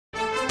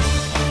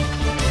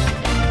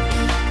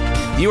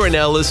You are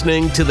now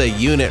listening to the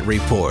Unit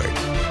Report.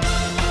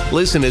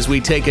 Listen as we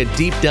take a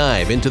deep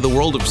dive into the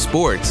world of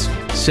sports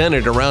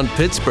centered around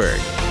Pittsburgh.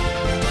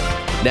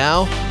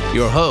 Now,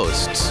 your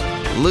hosts,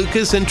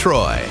 Lucas and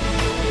Troy.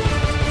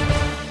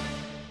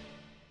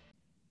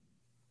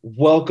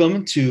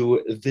 Welcome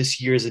to this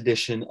year's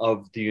edition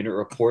of the Unit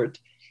Report.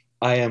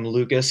 I am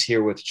Lucas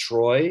here with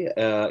Troy.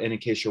 And in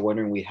case you're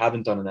wondering, we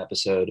haven't done an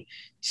episode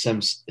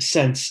since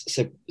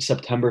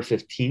September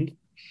 15th.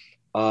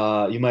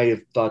 You might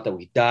have thought that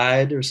we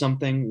died or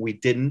something. We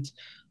didn't.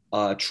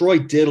 Troy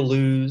did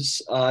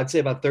lose, I'd say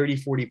about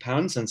 40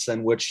 pounds since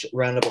then, which,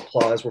 round of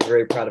applause. We're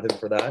very proud of him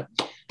for that.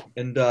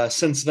 And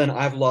since then,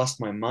 I've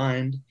lost my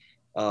mind.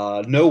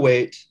 No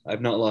weight.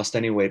 I've not lost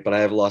any weight, but I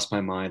have lost my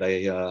mind.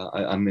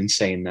 I'm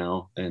insane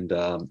now. And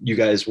you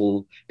guys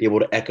will be able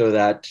to echo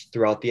that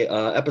throughout the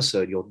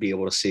episode. You'll be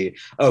able to see,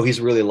 oh,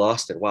 he's really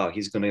lost it. Wow,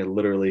 he's going to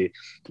literally,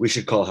 we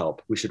should call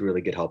help. We should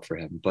really get help for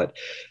him. But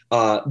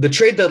the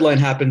trade deadline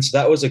happened, so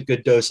that was a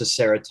good dose of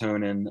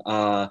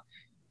serotonin.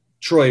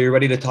 Troy, are you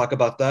ready to talk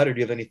about that, or do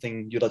you have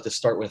anything you'd like to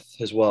start with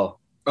as well?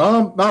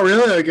 Not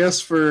really. I guess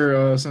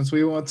for since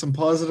we want some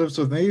positives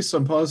with me,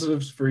 some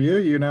positives for you.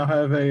 You now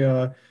have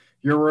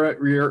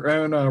your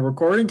own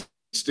recording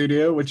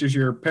studio, which is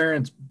your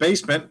parents'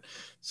 basement.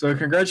 So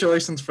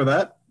congratulations for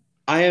that.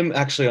 I am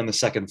actually on the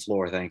second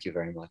floor. Thank you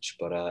very much.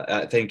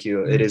 But thank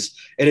you. It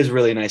is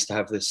really nice to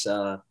have this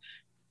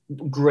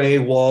gray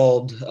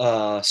walled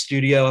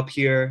studio up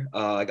here.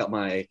 I got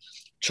my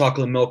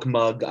chocolate milk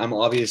mug. I'm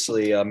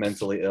obviously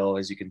mentally ill,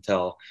 as you can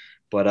tell,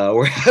 but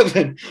we're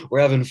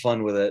having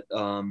fun with it.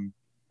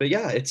 But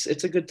yeah, it's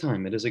a good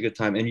time. It is a good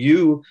time. And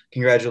you,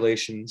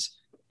 congratulations.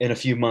 In a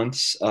few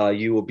months,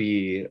 you will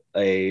be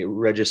a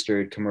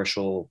registered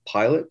commercial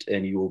pilot,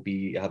 and you will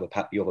have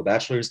a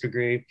bachelor's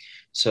degree.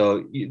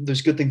 So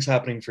there's good things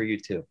happening for you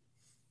too.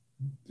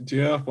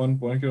 Yeah, one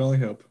could only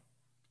hope.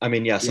 I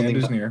mean, yeah, something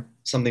is near.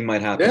 Something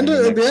might happen.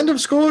 The end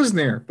of school is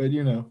near, but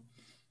you know.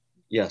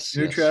 Yes.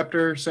 New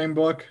chapter, same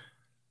book.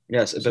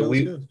 Yes, but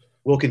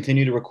we'll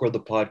continue to record the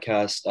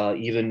podcast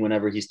even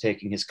whenever he's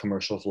taking his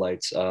commercial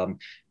flights.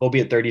 He'll be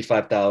at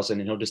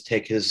 35,000, and he'll just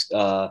take his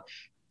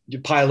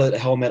pilot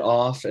helmet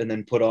off and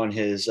then put on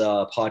his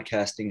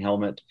podcasting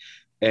helmet,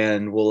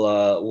 and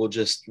we'll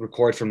just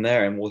record from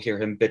there, and we'll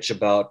hear him bitch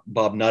about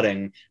Bob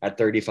nutting at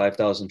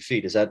 35,000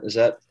 feet.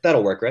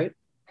 That'll work, right?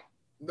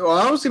 No,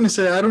 I was going to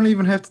say I don't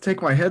even have to take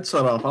my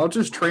headset off. I'll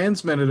just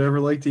transmit it over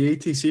like the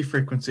ATC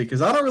frequency,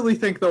 because I don't really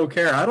think they'll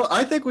care.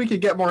 I think we could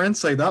get more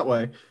insight that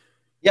way.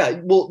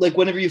 Yeah, well, like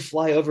whenever you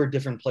fly over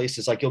different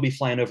places, like you'll be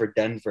flying over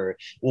Denver,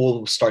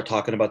 we'll start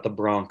talking about the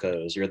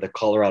Broncos or the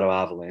Colorado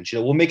Avalanche.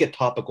 We'll make it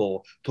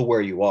topical to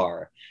where you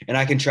are, and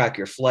I can track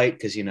your flight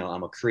because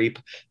I'm a creep.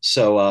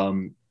 So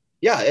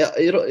yeah,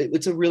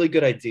 it's a really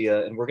good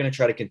idea, and we're going to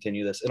try to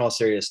continue this. In all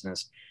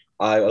seriousness,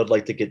 I would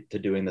like to get to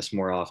doing this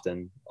more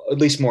often, at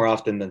least more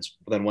often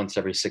than once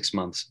every 6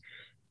 months,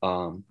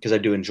 because I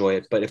do enjoy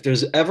it. But if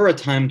there's ever a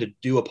time to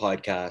do a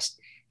podcast,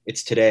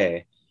 it's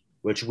today,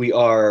 which we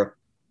are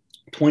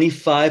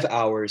 25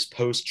 hours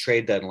post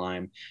trade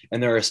deadline,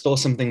 and there are still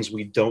some things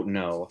we don't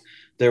know.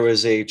 There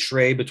was a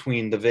trade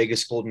between the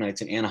Vegas Golden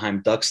Knights and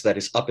Anaheim Ducks that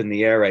is up in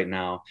the air right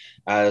now,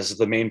 as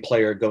the main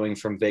player going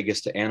from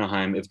Vegas to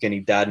Anaheim,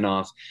 Evgeny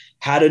Dadonov,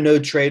 had a no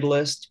trade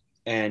list,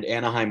 and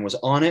Anaheim was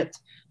on it,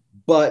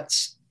 but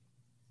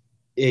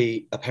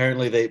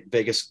apparently the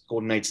Vegas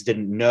Golden Knights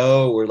didn't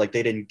know, or like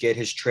they didn't get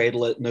his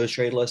no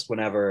trade list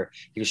whenever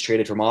he was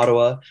traded from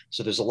Ottawa.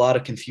 So there's a lot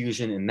of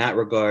confusion in that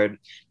regard.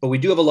 But we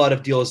do have a lot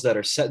of deals that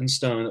are set in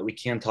stone that we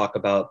can talk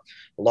about,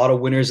 a lot of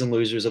winners and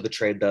losers of the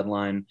trade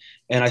deadline.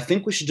 And I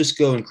think we should just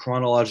go in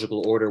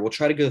chronological order. We'll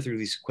try to go through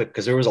these quick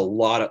because there was a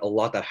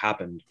lot that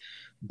happened,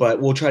 but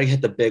we'll try to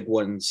hit the big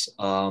ones.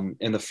 And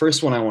the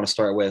first one I want to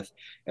start with,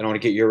 and I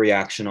want to get your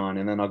reaction on,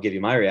 and then I'll give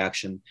you my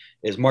reaction,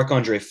 is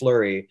Marc-Andre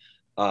Fleury.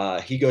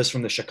 He goes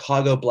from the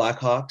Chicago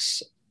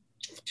Blackhawks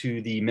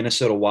to the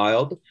Minnesota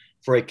Wild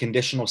for a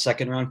conditional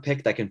second-round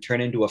pick that can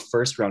turn into a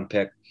first-round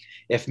pick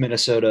if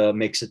Minnesota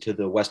makes it to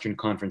the Western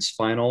Conference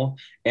Final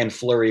and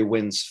Fleury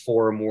wins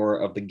 4 more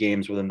of the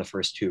games within the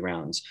first 2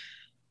 rounds.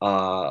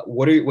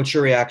 What's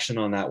your reaction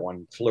on that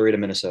one, Fleury to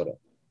Minnesota?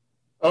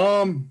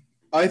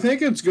 I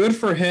think it's good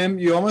for him.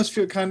 You almost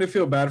kind of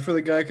feel bad for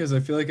the guy, because I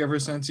feel like ever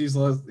since he's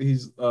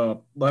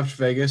left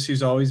Vegas,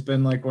 he's always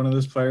been like one of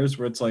those players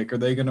where it's like, are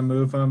they going to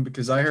move him?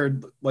 Because I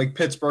heard like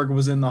Pittsburgh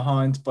was in the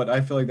hunt, but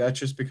I feel like that's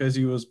just because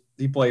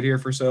he played here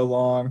for so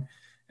long,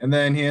 and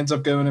then he ends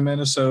up going to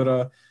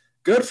Minnesota.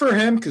 Good for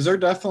him, because they're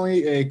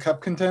definitely a cup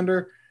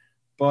contender.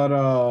 But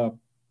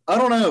I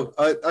don't know.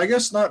 I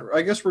guess not.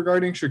 I guess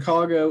regarding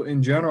Chicago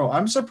in general,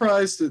 I'm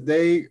surprised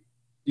that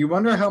you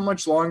wonder how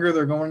much longer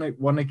they're going to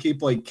want to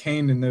keep like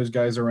Kane and those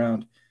guys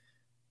around,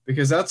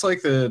 because that's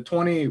like the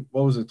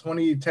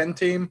 2010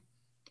 team,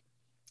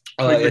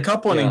 like the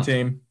cup winning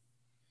team.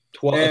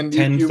 10,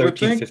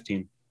 13,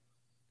 15.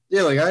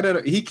 Yeah,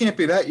 like he can't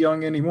be that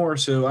young anymore.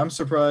 So I'm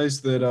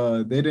surprised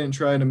that they didn't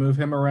try to move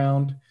him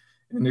around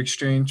in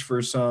exchange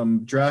for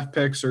some draft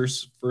picks or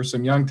for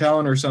some young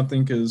talent or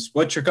something, because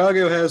what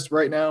Chicago has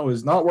right now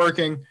is not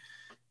working.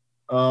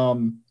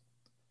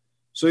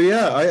 So,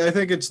 yeah, I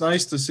think it's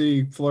nice to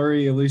see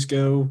Fleury at least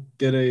go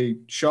get a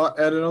shot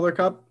at another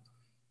cup.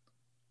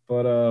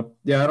 But,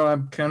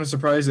 I'm kind of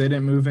surprised they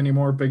didn't move any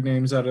more big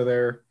names out of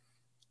there,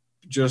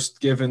 just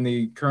given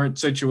the current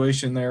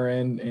situation they're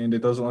in, and it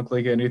doesn't look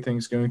like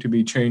anything's going to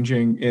be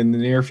changing in the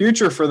near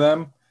future for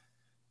them.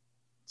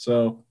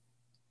 So,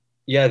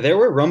 Yeah, there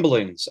were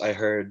rumblings I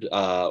heard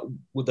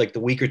with like the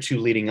week or two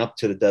leading up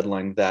to the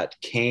deadline that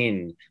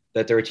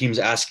there were teams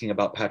asking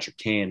about Patrick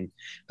Kane,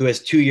 who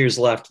has 2 years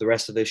left, the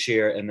rest of this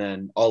year, and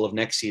then all of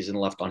next season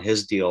left on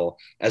his deal,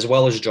 as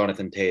well as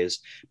Jonathan Toews.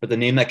 But the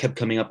name that kept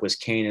coming up was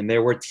Kane, and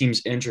there were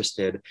teams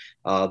interested.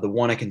 The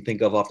one I can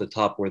think of off the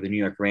top were the New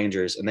York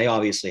Rangers, and they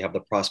obviously have the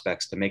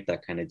prospects to make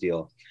that kind of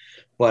deal.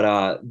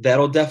 But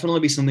that'll definitely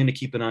be something to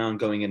keep an eye on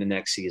going into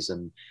next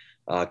season.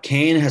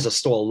 Kane has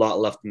still a lot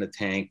left in the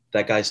tank.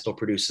 That guy still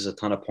produces a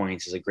ton of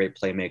points. He's a great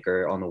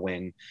playmaker on the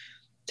wing.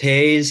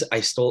 Tays,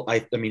 I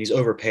mean, he's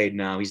overpaid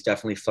now. He's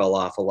definitely fell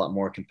off a lot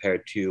more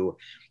compared to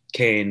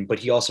Kane, but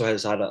he also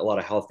has had a lot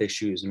of health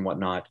issues and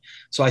whatnot.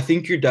 So I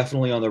think you're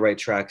definitely on the right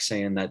track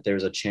saying that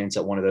there's a chance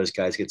that one of those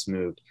guys gets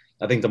moved.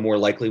 I think the more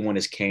likely one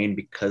is Kane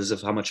because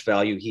of how much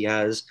value he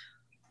has.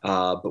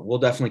 But we'll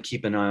definitely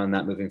keep an eye on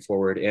that moving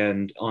forward.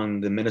 And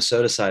on the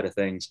Minnesota side of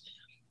things,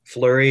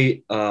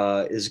 Fleury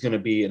is going to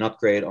be an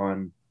upgrade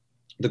on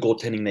the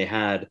goaltending they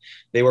had.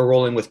 They were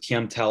rolling with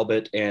Cam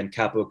Talbot and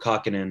Kaapo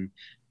Kähkönen,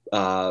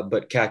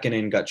 but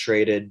Kähkönen got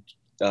traded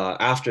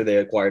after they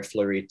acquired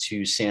Fleury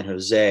to San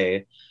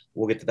Jose.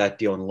 We'll get to that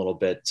deal in a little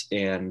bit.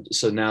 And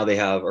so now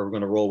are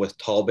going to roll with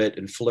Talbot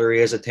and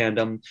Fleury as a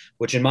tandem,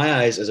 which in my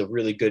eyes is a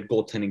really good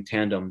goaltending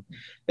tandem.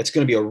 It's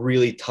going to be a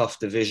really tough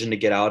division to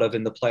get out of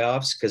in the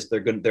playoffs because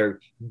they're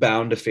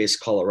bound to face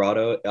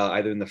Colorado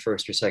either in the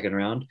first or second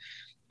round.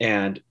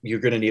 And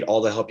you're going to need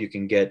all the help you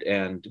can get.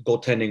 And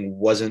goaltending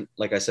wasn't,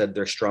 like I said,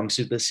 their strong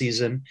suit this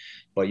season.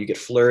 But you get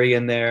Fleury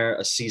in there,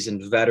 a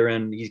seasoned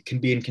veteran. He can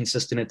be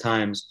inconsistent at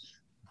times.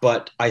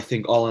 But I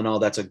think all in all,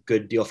 that's a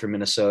good deal for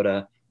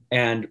Minnesota.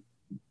 And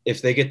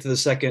if they get to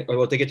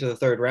the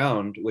third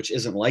round, which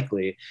isn't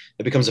likely,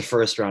 it becomes a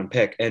first-round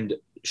pick. And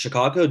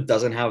Chicago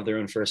doesn't have their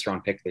own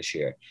first-round pick this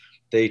year.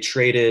 They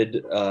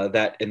traded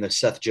that in the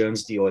Seth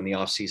Jones deal in the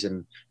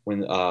offseason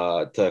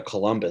to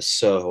Columbus.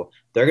 So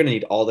they're going to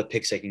need all the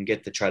picks they can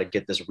get to try to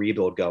get this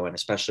rebuild going,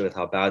 especially with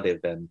how bad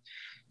they've been.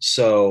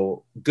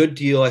 So good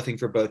deal, I think,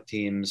 for both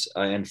teams.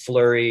 And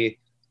Fleury,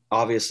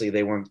 obviously,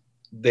 they weren't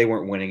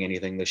winning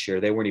anything this year.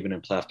 They weren't even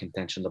in playoff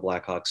contention, the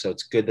Blackhawks. So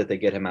it's good that they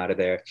get him out of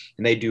there,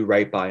 and they do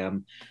right by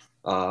him.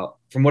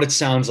 From what it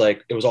sounds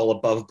like, it was all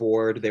above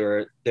board. They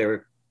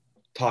were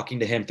talking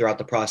to him throughout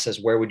the process.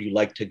 Where would you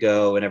like to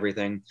go and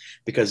everything?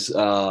 Because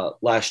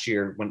last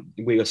year when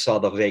we saw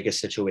the Vegas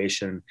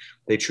situation,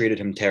 they treated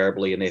him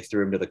terribly and they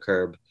threw him to the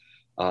curb.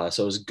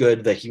 So it was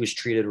good that he was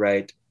treated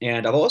right.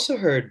 And I've also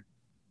heard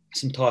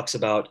some talks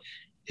about,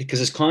 because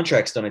his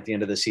contract's done at the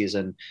end of the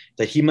season,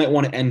 that he might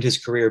want to end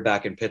his career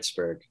back in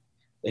Pittsburgh.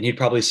 And he'd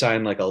probably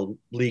sign like a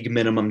league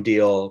minimum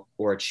deal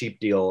or a cheap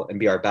deal and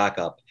be our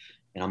backup.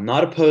 And I'm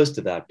not opposed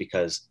to that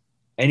because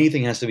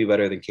anything has to be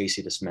better than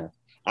Casey DeSmith.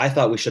 I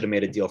thought we should have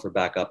made a deal for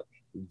backup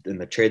in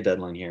the trade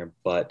deadline here,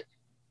 but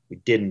we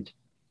didn't.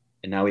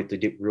 And now we have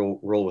to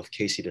roll with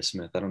Casey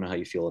DeSmith. I don't know how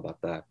you feel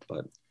about that,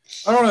 but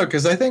I don't know,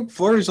 because I think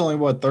Fleury's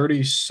only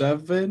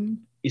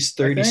 37. He's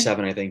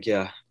 37, I think.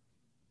 Yeah.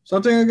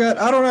 Something like that.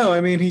 I don't know.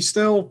 I mean, you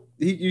still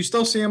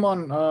see him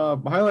on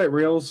highlight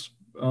reels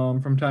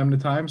from time to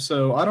time.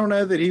 So I don't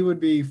know that he would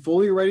be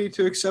fully ready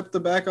to accept the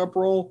backup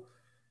role,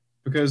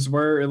 because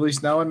we're, at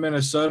least now in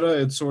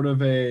Minnesota, it's sort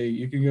of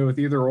you can go with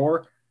either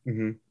or,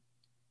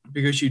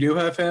 because you do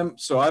have him.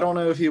 So I don't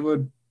know if he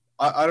would.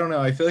 I don't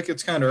know. I feel like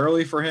it's kind of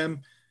early for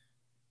him.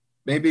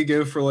 Maybe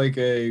go for like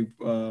a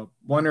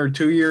 1 or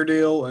 2 year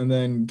deal and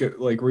then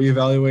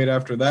reevaluate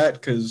after that,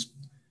 because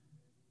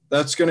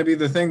that's going to be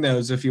the thing, though,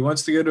 is if he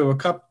wants to go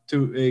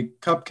to a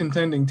cup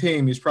contending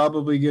team, he's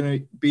probably going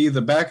to be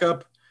the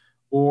backup,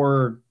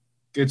 or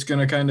it's going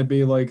to kind of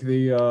be like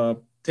the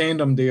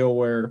tandem deal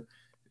where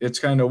it's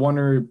kind of one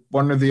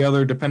or the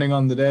other depending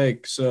on the day.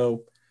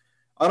 So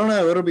I don't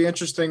know. It'll be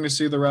interesting to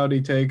see the route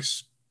he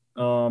takes.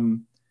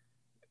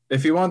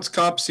 If he wants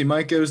cups, he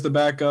might go as the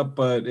backup,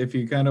 but if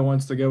he kind of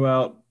wants to go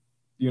out,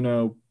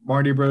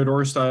 Marty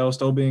Brodeur style,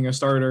 still being a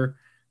starter,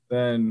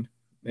 then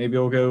maybe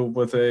he'll go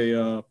with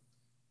a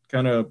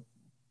kind of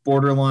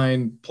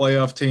borderline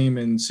playoff team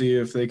and see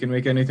if they can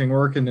make anything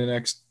work in the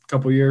next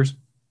couple of years.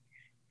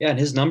 Yeah, and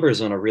his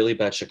numbers on a really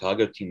bad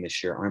Chicago team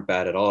this year aren't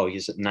bad at all.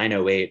 He's at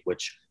 .908,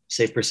 which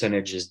save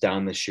percentage is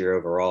down this year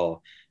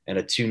overall, and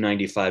a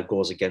 .295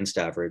 goals against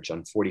average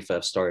on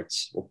 45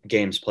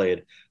 games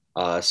played.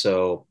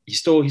 So he's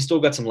still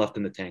got some left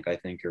in the tank. I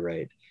think you're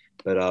right,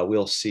 but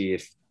we'll see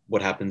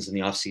what happens in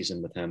the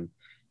offseason with him.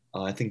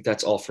 I think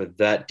that's all for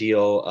that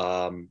deal.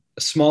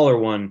 A smaller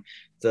one,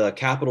 the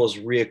Capitals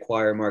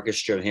reacquire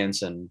Marcus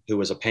Johansson, who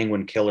was a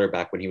Penguin killer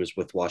back when he was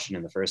with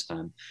Washington the first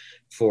time,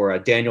 for a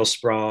Daniel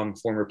Sprong,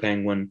 former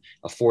Penguin,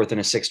 a 4th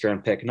and a 6th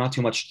round pick. Not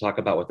too much to talk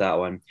about with that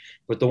one.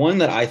 But the one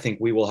that I think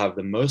we will have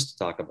the most to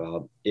talk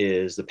about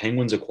is the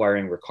Penguins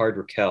acquiring Rickard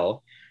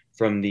Rakell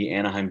from the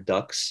Anaheim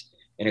Ducks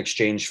in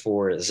exchange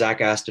for Zach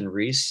Aston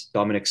Reese,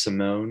 Dominic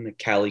Simone,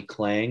 Callie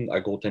Klang,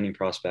 a goaltending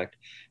prospect,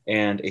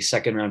 and a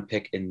 2nd round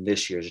pick in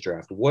this year's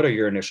draft. What are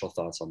your initial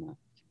thoughts on that?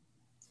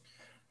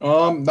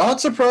 Not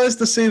surprised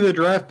to see the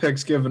draft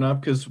picks given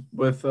up because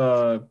with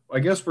I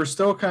guess we're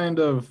still kind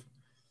of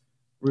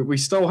we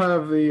still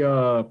have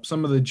the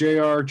some of the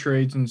JR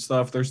trades and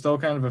stuff. They're still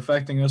kind of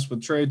affecting us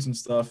with trades and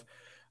stuff.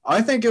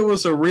 I think it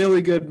was a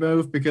really good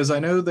move because I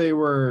know they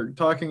were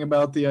talking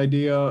about the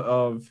idea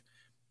of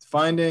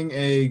finding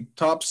a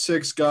top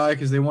 6 guy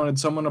because they wanted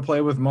someone to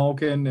play with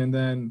Malkin, and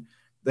then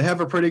they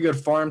have a pretty good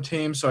farm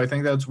team. So I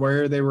think that's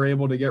where they were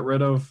able to get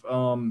rid of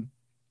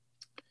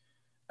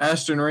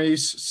Aston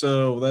Reese.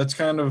 So that's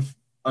kind of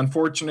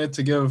unfortunate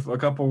to give a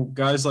couple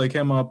guys like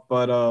him up.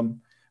 But I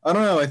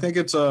don't know. I think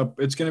it's going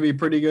to be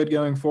pretty good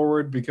going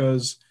forward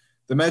because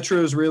the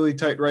Metro is really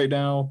tight right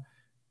now.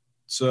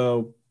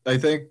 So I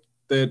think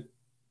that,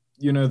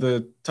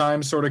 the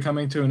time's sort of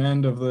coming to an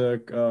end of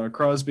the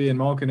Crosby and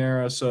Malkin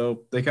era.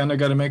 So they kind of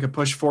got to make a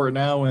push for it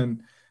now.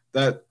 And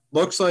that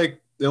looks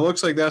like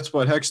that's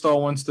what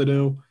Hextall wants to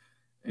do.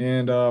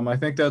 And I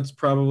think that's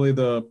probably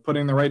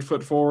putting the right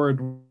foot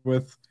forward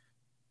with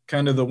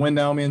kind of the win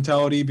now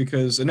mentality,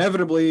 because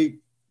inevitably,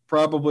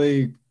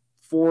 probably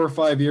 4 or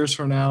 5 years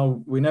from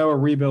now, we know a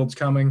rebuild's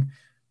coming.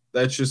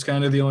 That's just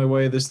kind of the only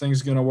way this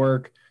thing's going to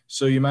work.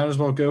 So you might as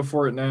well go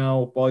for it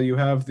now while you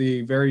have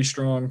the very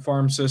strong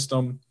farm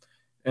system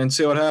and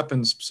see what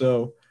happens.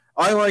 So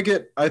I like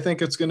it. I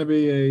think it's going to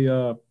be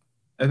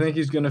I think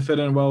he's going to fit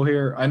in well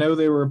here. I know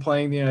they were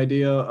playing the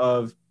idea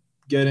of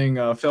getting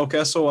Phil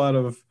Kessel out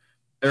of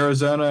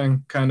Arizona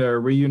and kind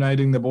of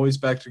reuniting the boys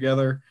back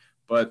together,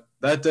 but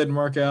that didn't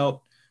work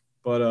out.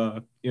 But,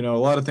 a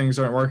lot of things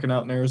aren't working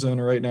out in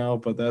Arizona right now,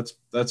 but that's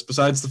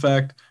besides the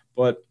fact.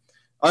 But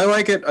I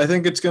like it. I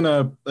think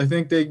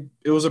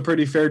it was a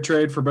pretty fair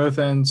trade for both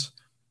ends.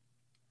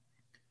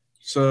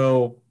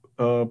 So,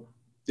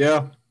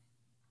 yeah.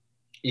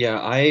 Yeah,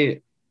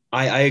 I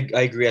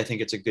agree. I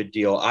think it's a good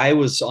deal. I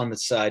was on the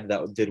side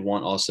that did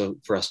want also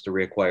for us to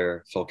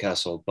reacquire Phil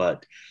Kessel,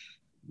 but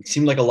it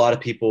seemed like a lot of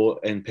people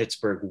in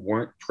Pittsburgh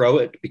weren't pro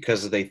it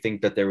because they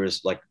think that there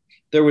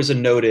was a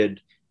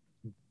noted,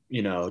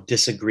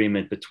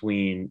 disagreement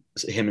between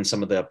him and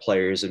some of the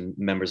players and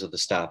members of the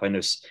staff. I know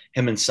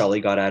him and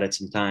Sully got at it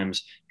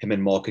sometimes. Him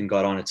and Malkin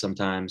got on it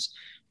sometimes.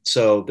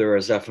 So there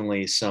was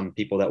definitely some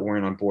people that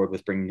weren't on board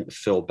with bringing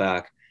Phil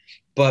back.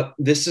 But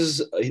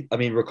Rickard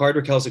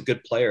Rakell is a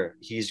good player.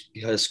 He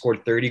has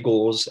scored 30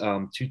 goals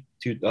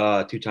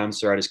two times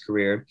throughout his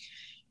career.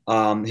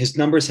 His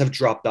numbers have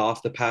dropped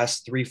off the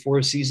past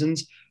 3-4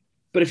 seasons.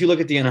 But if you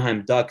look at the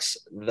Anaheim Ducks,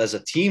 as a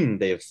team,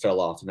 they've fell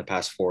off in the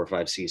past 4 or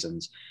 5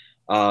 seasons.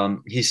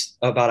 He's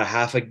about a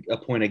half a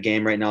point a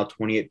game right now,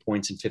 28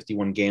 points in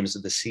 51 games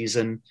of the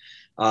season.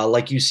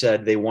 Like you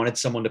said, they wanted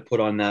someone to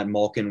put on that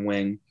Malkin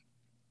wing.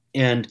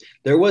 And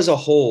there was a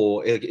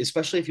hole,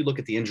 especially if you look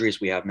at the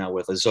injuries we have now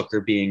with a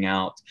Zucker being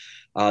out.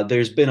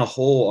 There's been a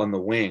hole on the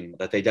wing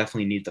that they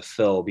definitely need to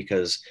fill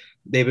because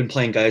they've been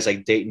playing guys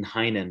like Dayton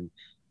Heinen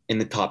in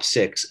the top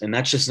 6, and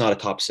that's just not a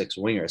top 6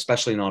 winger,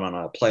 especially not on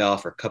a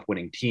playoff or cup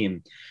winning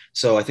team.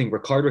 So I think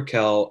Rickard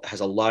Rakell has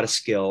a lot of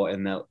skill,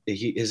 and that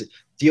his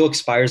deal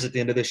expires at the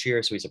end of this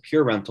year. So he's a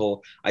pure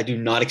rental. I do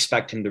not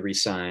expect him to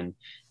resign.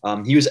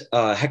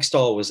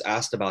 Hextall was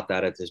asked about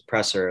that at his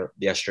presser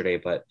yesterday,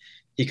 but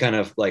he kind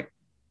of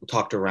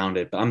talked around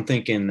it. But I'm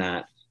thinking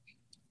that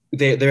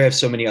they have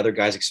so many other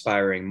guys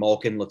expiring,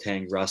 Malkin,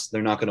 Letang, Rust.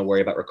 They're not going to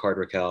worry about Rickard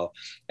Rakell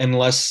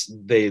unless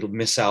they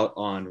miss out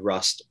on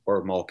Rust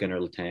or Malkin or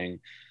Letang.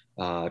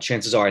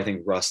 Chances are I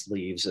think Rust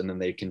leaves and then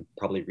they can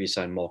probably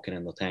re-sign Malkin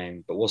and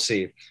Letang, but we'll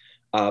see.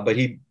 But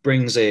he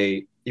brings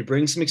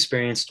some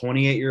experience,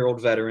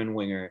 28-year-old veteran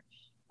winger.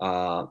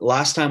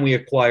 Last time we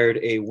acquired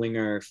a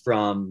winger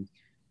from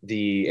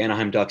the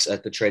Anaheim Ducks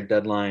at the trade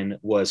deadline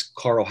was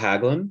Carl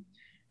Hagelin.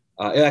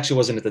 It actually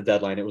wasn't at the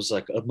deadline. It was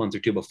like a month or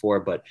 2 before,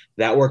 but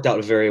that worked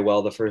out very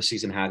well. The first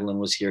season Hagelin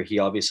was here. He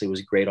obviously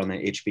was great on the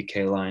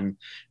HBK line.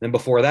 Then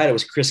before that, it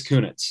was Chris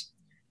Kunitz.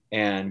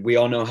 And we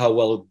all know how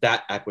well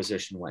that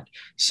acquisition went.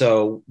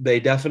 So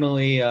they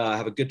definitely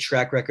have a good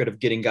track record of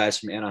getting guys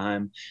from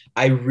Anaheim.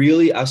 I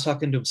was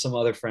talking to some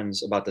other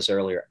friends about this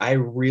earlier. I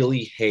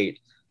really hate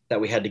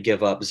that we had to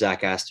give up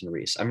Zach Aston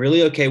Reese. I'm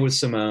really okay with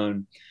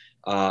Simone,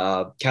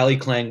 Callie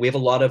Klang. We have a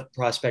lot of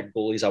prospect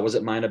bullies. I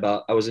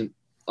wasn't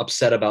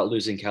upset about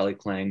losing Callie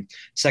Klang.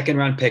 2nd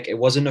round pick. It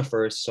wasn't a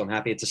first, so I'm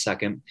happy it's a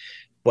 2nd.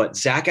 But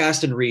Zach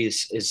Aston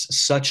Reese is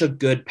such a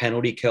good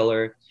penalty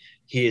killer.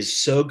 He is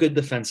so good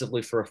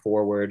defensively for a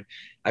forward.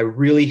 I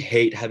really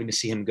hate having to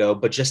see him go,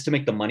 but just to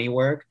make the money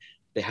work,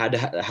 they had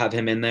to have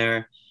him in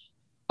there.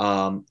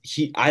 I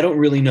don't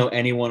really know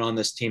anyone on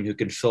this team who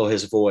can fill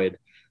his void.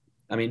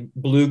 I mean,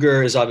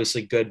 Bluger is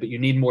obviously good, but you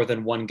need more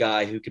than one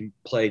guy who can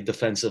play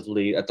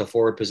defensively at the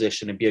forward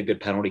position and be a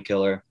good penalty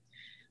killer.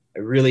 I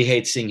really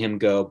hate seeing him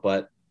go,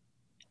 but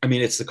I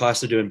mean, it's the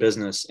cost of doing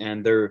business.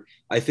 And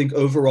I think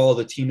overall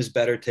the team is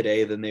better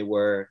today than they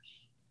were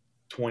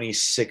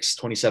 26,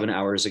 27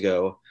 hours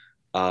ago.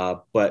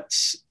 But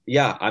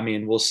yeah, I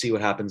mean, we'll see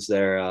what happens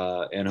there.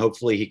 And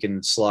hopefully he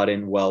can slot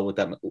in well with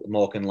that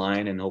Malkin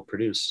line and he'll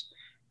produce.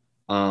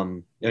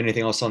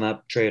 Anything else on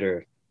that trade,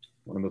 or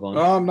want to move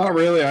on? Not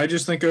really. I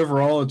just think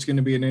overall it's going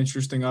to be an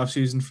interesting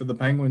offseason for the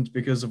Penguins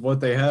because of what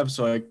they have.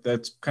 So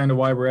that's kind of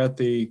why we're at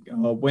the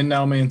win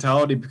now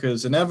mentality,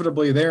 because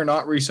inevitably they're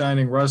not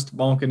re-signing Rust,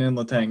 Malkin, and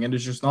Letang. It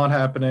is just not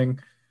happening.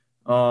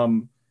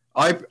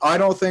 I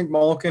don't think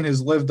Malkin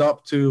has lived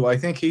up to, I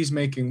think he's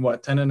making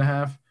what,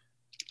 10.5?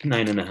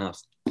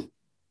 9.5.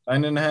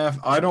 9.5.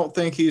 I don't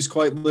think he's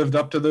quite lived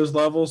up to those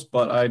levels,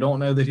 but I don't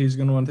know that he's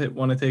going to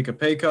want to take a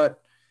pay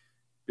cut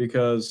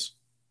because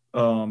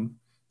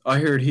I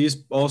heard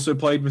he's also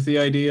played with the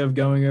idea of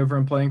going over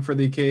and playing for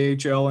the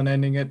KHL and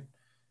ending it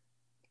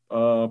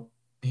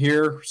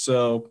here.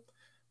 So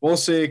we'll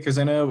see, because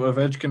I know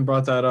Ovechkin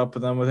brought that up,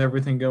 but then with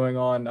everything going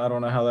on, I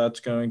don't know how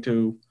that's going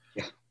to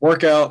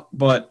work out.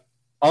 But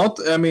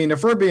I mean,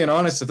 if we're being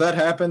honest, if that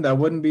happened, that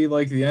wouldn't be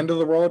like the end of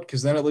the world,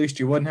 because then at least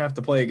you wouldn't have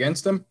to play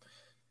against him.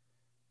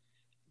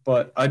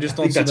 But I just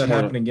don't see that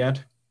happening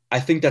yet. I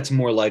think that's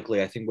more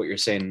likely. I think what you're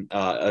saying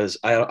is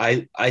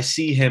I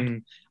see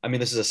him. I mean,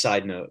 this is a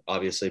side note,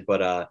 obviously,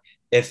 but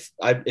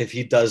if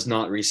he does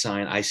not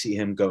resign, I see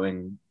him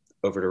going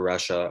over to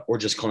Russia or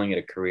just calling it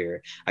a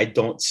career. I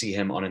don't see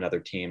him on another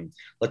team.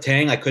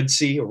 Letang, I could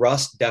see.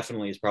 Rust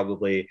definitely is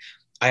probably.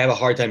 I have a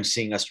hard time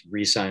seeing us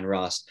re-sign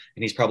Rust,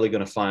 and he's probably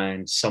going to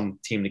find some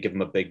team to give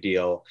him a big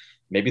deal.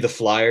 Maybe the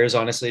Flyers,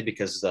 honestly,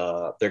 because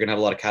they're going to have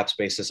a lot of cap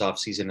space this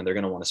offseason, and they're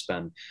going to want to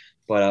spend.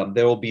 But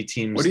there will be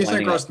teams. What do you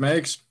think Rust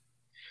makes?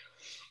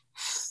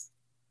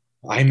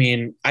 I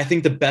mean, I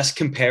think the best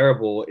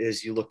comparable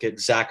is you look at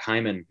Zach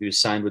Hyman, who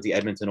signed with the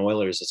Edmonton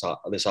Oilers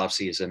this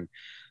offseason.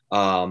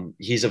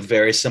 He's a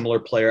very similar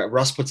player.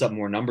 Russ puts up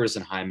more numbers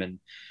than Hyman.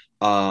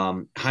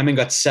 Hyman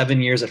got 7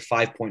 years at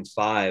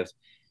 5.5.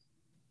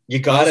 You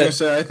got to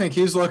say, I think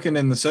he's looking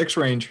in the 6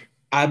 range.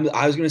 I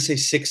was going to say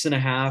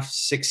 6.5,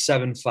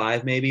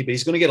 6.75 maybe, but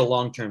he's going to get a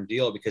long-term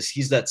deal because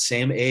he's that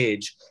same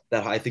age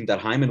that I think that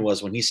Hyman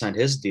was when he signed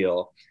his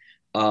deal.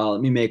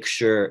 Let me make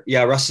sure.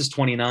 Yeah, Russ is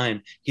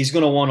 29. He's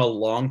going to want a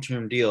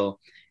long-term deal,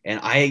 and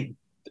I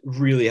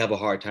really have a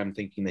hard time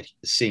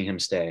seeing him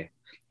stay.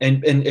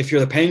 And if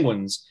you're the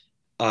Penguins,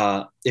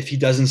 if he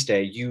doesn't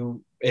stay,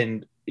 you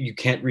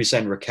can't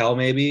re-sign Rakell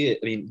maybe. I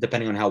mean,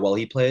 depending on how well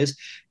he plays,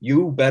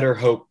 you better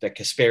hope that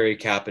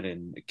Kasperi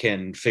Kapanen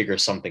can figure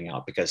something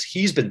out, because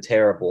he's been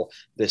terrible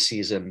this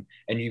season,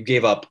 and you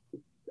gave up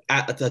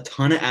a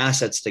ton of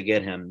assets to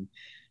get him,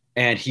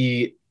 and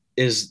he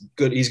is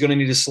good. He's going to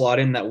need to slot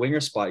in that winger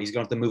spot. He's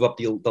going to have to move up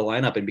the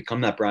lineup and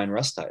become that Brian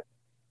Rust type.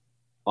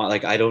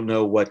 Like, I don't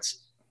know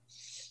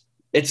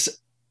it's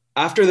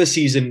after the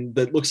season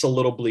that looks a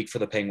little bleak for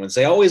the Penguins.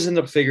 They always end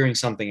up figuring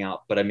something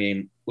out. But I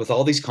mean, with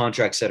all these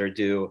contracts that are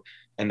due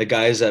and the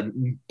guys that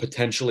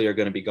potentially are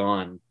going to be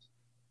gone,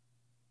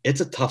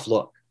 it's a tough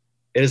look.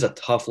 It is a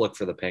tough look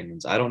for the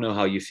Penguins. I don't know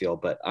how you feel,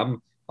 but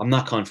I'm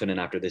not confident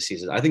after this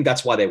season. I think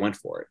that's why they went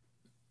for it.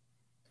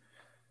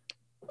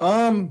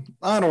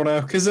 I don't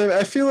know, because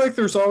I feel like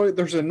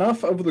there's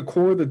enough of the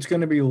core that's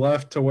going to be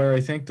left to where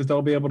I think that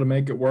they'll be able to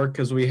make it work,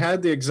 because we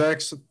had the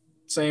exact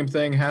same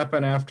thing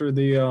happen after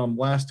the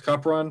last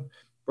Cup run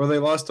where they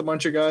lost a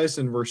bunch of guys,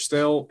 and we're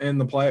still in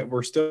the play.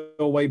 We're still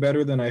way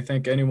better than I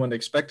think anyone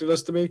expected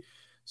us to be.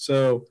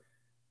 So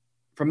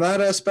from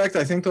that aspect,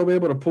 I think they'll be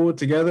able to pull it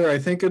together. I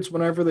think it's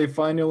whenever they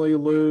finally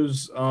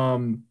lose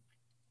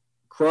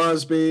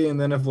Crosby, and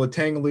then if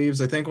Letang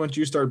leaves, I think once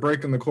you start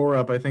breaking the core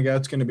up, I think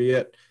that's going to be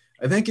it.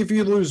 I think if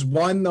you lose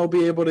one, they'll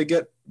be able to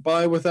get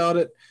by without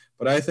it.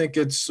 But I think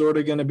it's sort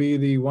of going to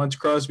be once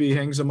Crosby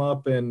hangs them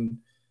up and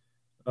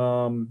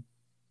then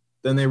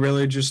they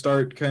really just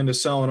start kind of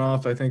selling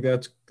off. I think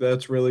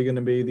that's really going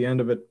to be the end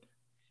of it.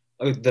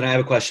 Okay, then I have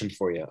a question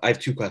for you. I have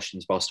 2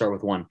 questions, but I'll start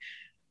with one.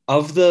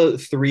 Of the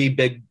 3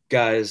 big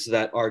guys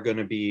that are going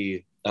to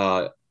be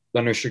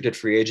unrestricted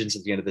free agents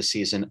at the end of the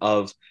season,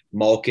 of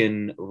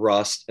Malkin,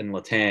 Rust, and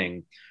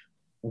Letang,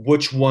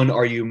 which one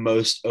are you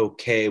most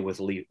okay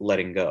with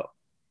letting go?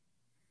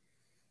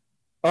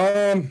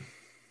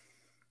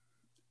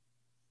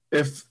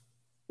 If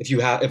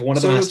one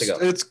of them has to go,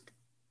 it's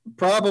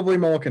probably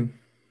Malkin.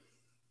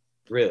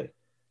 Really?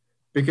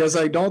 Because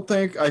I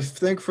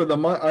think for the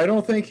money, I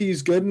don't think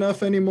he's good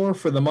enough anymore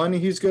for the money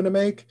he's going to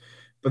make.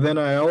 But then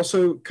I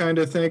also kind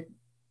of think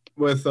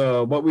with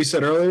what we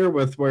said earlier,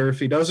 with where if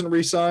he doesn't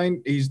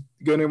re-sign, he's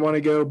going to want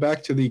to go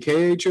back to the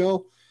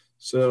KHL.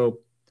 So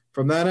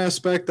from that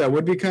aspect, that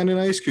would be kind of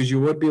nice, because you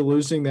would be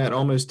losing that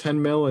almost $10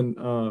 million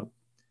in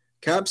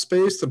cap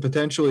space to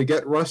potentially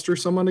get Rust or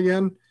someone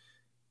again.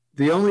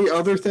 The only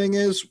other thing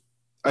is,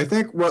 I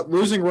think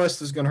losing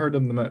Rust is going to hurt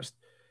him the most.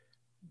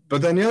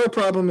 But then the other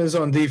problem is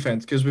on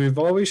defense, because we've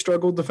always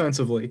struggled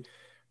defensively.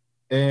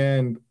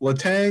 And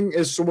Letang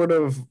is sort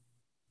of,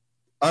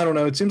 I don't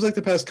know, it seems like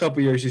the past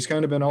couple years he's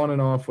kind of been on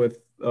and off with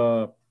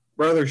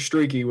rather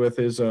streaky with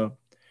his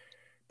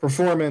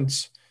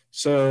performance.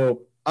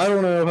 So I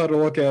don't know how to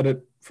look at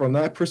it from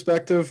that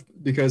perspective,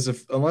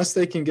 because unless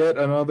they can get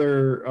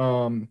another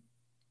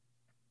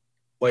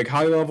like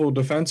high level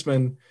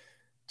defenseman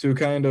to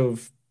kind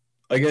of,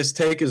 I guess,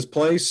 take his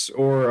place,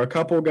 or a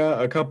couple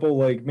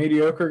like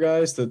mediocre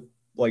guys that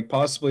like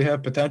possibly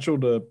have potential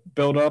to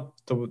build up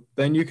to,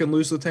 then you can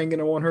lose the tank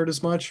and it won't hurt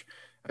as much.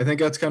 I think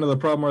that's kind of the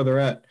problem where they're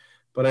at.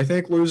 But I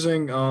think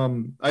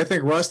I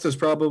think rust is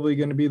probably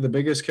going to be the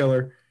biggest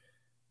killer,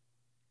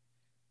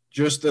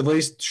 just at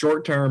least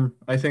short term.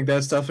 I think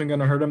that's definitely going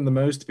to hurt him the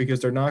most, because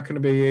they're not going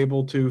to be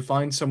able to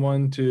find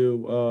someone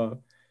to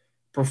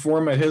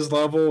perform at his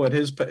level, at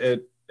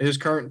his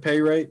current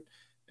pay rate.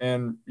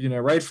 And,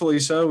 rightfully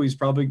so. He's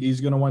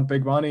going to want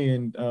big money,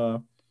 and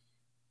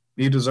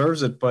he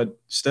deserves it. But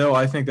still,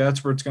 I think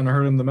that's where it's going to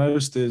hurt him the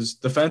most, is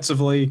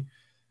defensively.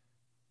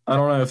 I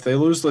don't know if they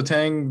lose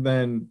Letang,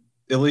 then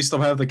at least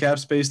they'll have the cap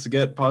space to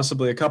get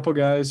possibly a couple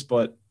guys.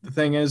 But the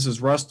thing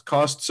is Rust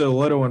costs so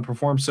little and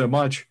performs so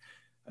much.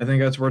 I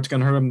think that's where it's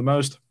going to hurt him the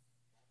most.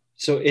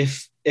 So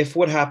if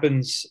what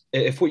happens,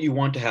 if what you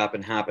want to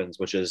happen happens,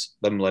 which is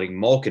them letting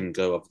Malkin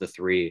go of the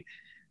three,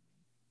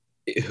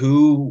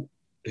 who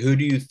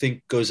do you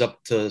think goes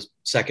up to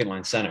second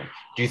line center?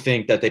 Do you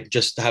think that they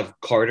just have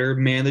Carter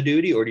man the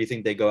duty, or do you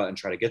think they go out and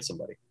try to get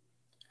somebody?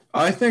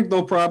 I think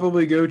they'll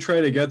probably go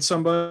try to get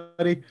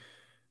somebody.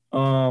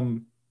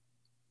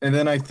 And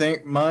then I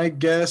think my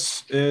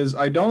guess is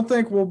I don't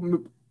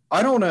know.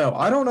 I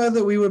don't know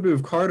that we would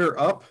move Carter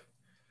up.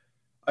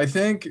 I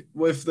think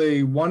if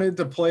they wanted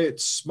to play it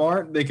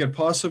smart, they could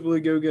possibly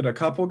go get a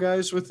couple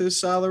guys with his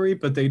salary,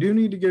 but they do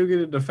need to go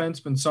get a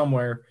defenseman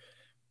somewhere.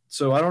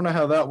 So I don't know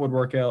how that would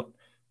work out.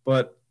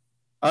 But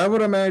I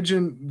would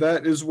imagine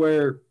that is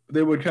where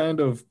they would kind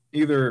of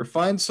either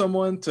find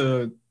someone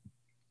to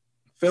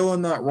fill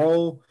in that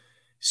role,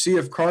 see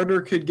if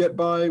Carter could get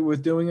by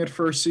with doing it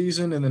for a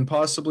season, and then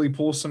possibly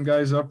pull some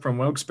guys up from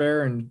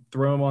Wilkes-Barre and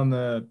throw them on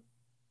the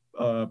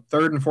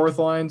third and fourth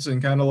lines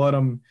and kind of let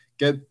them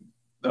get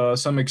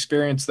some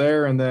experience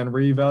there, and then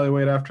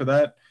reevaluate after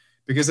that,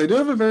 because they do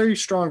have a very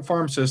strong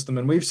farm system,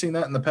 and we've seen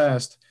that in the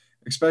past,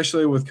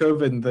 especially with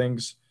COVID and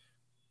things,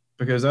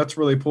 because that's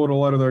really pulled a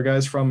lot of their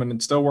guys from, and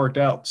it still worked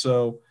out.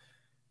 So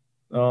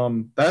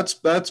that's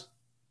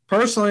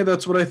personally,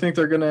 that's what I think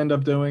they're going to end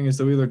up doing, is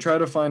they'll either try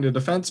to find a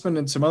defenseman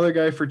and some other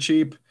guy for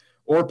cheap,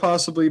 or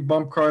possibly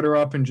bump Carter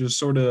up and just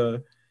sort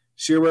of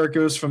see where it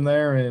goes from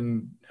there,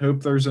 and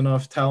hope there's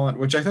enough talent,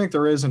 which I think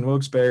there is in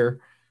Wilkes-Barre,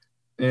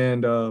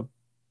 and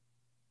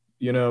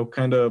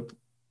kind of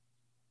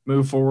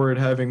move forward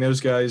having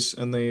those guys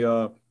in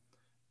the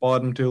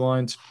bottom two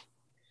lines.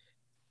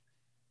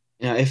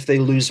 Yeah, if they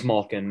lose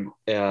Malkin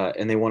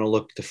and they want to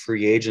look to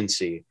free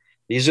agency,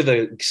 these are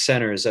the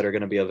centers that are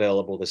going to be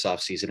available this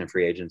offseason in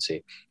free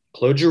agency.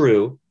 Claude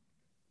Giroux,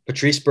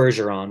 Patrice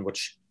Bergeron,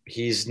 which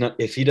he's not,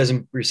 if he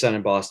doesn't resign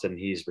in Boston,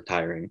 he's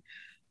retiring.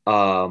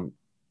 Giroux,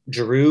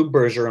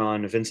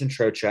 Bergeron, Vincent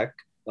Trocheck,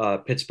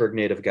 Pittsburgh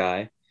native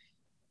guy.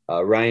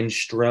 Ryan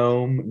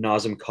Strome,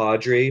 Nazem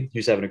Kadri,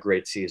 who's having a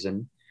great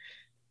season.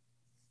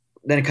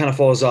 Then it kind of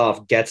falls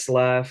off.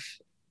 Getzlaff,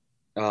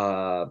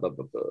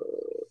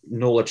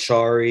 Nola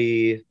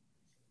Chari.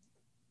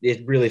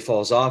 It really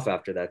falls off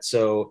after that.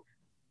 So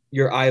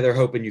you're either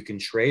hoping you can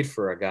trade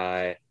for a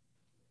guy,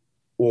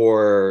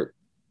 or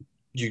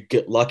you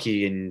get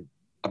lucky and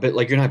a bit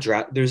like you're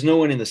not there's no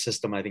one in the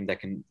system, I think,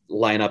 that can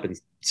line up in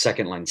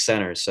second line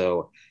center.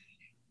 So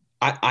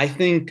I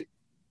think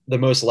the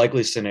most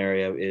likely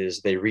scenario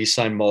is they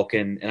re-sign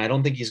Malkin, and I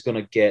don't think he's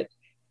going to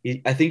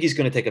I think he's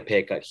going to take a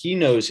pay cut. He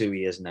knows who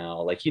he is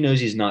now. Like, he knows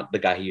he's not the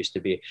guy he used to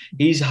be.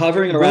 He's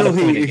hovering around a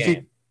point a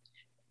game.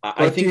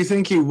 Do you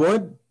think he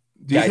would?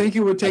 Do you think he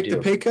would take the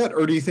pay cut,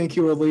 or do you think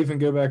he would leave and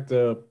go back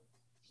to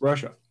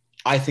Russia?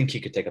 I think he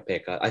could take a pay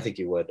cut. I think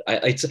he would.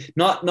 It's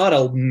not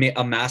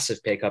a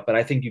massive pay cut, but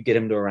I think you get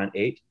him to around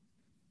 8.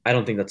 I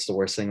don't think that's the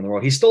worst thing in the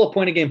world. He's still a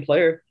point-a-game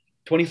player,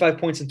 25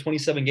 points in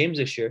 27 games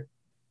this year.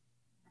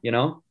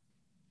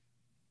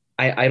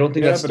 I don't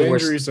think that's the worst.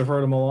 But injuries have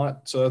hurt him a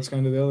lot, so that's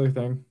kind of the other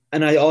thing.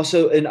 And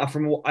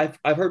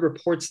I've heard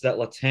reports that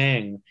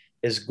Letang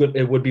is good.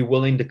 It would be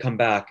willing to come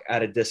back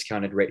at a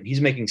discounted rate.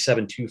 He's making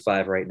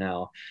 $7.25 right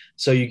now,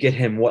 so you get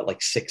him like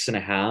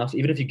 6.5.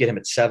 Even if you get him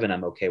at 7,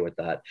 I'm okay with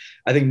that.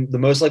 I think the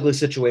most likely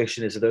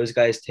situation is that those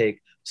guys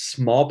take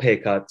small pay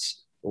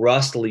cuts.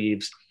 Rust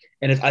leaves.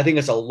 And I think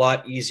it's a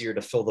lot easier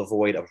to fill the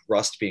void of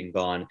Rust being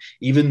gone,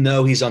 even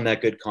though he's on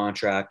that good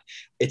contract.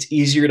 It's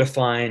easier to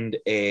find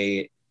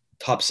a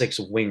top 6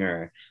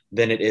 winger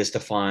than it is to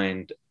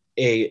find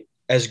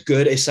as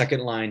good a second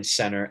line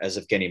center as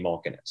Evgeny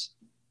Malkin is.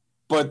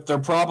 But their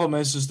problem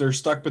is they're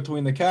stuck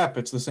between the cap.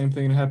 It's the same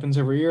thing that happens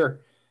every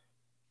year.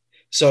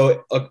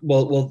 So,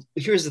 well,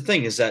 here's the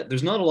thing: is that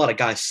there's not a lot of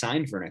guys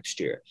signed for next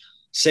year.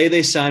 Say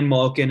they sign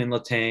Malkin and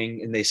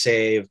Letang, and they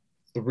save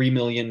 $3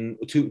 million,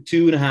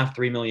 $2.5,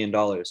 $3 million.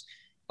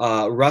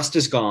 Rust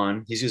is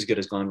gone. He's as good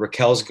as gone.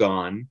 Rakell's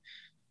gone.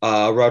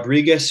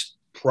 Rodriguez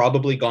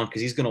probably gone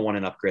because he's going to want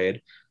an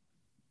upgrade.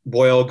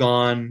 Boyle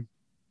gone.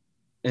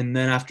 And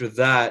then after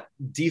that,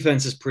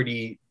 defense is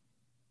pretty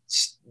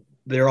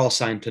 – they're all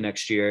signed to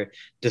next year.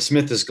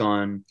 DeSmith is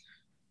gone.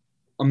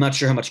 I'm not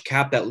sure how much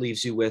cap that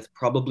leaves you with,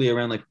 probably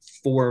around like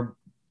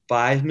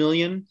 $4-5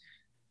 million.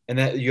 And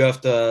that you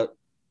have to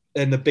 –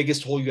 and the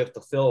biggest hole you have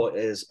to fill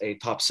is a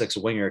top 6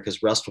 winger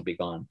because Rust will be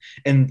gone.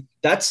 And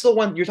that's the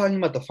one – you're talking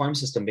about the farm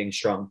system being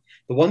strong.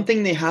 The one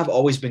thing they have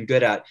always been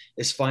good at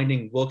is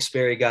finding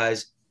Wilkes-Barre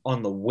guys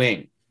on the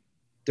wing.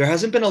 There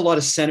hasn't been a lot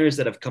of centers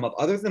that have come up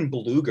other than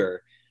Beluga.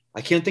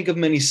 I can't think of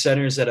many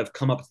centers that have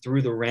come up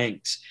through the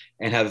ranks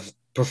and have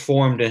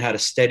performed and had a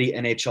steady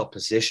NHL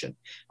position.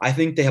 I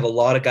think they have a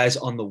lot of guys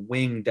on the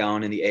wing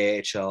down in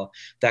the AHL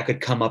that could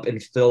come up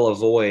and fill a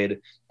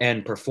void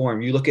and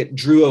perform. You look at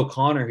Drew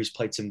O'Connor, who's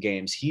played some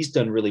games. He's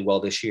done really well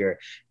this year.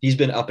 He's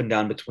been up and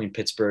down between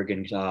Pittsburgh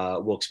and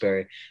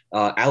Wilkes-Barre.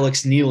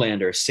 Alex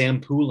Nylander,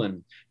 Sam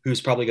Poulin, who's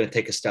probably going to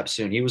take a step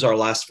soon. He was our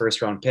last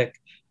first-round pick,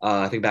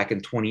 I think back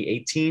in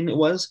 2018 it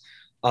was.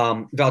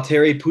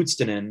 Valtteri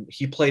Puustinen,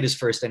 he played his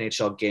first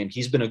NHL game.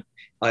 He's been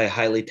a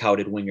highly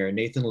touted winger.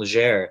 Nathan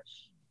Leger,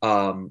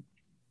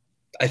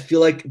 I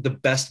feel like the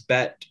best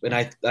bet, and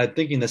I'm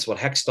thinking this is what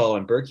Hextall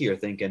and Berkey are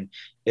thinking,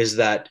 is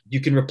that you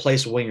can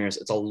replace wingers.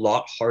 It's a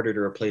lot harder to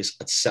replace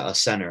a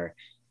center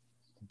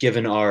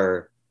given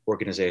our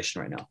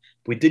organization right now.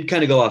 We did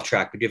kind of go off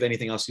track, but do you have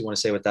anything else you want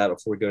to say with that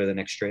before we go to the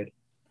next trade?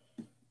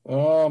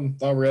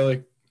 Not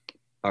really.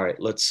 All right,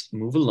 let's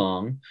move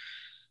along.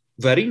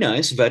 Very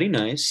nice, very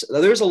nice.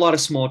 There's a lot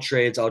of small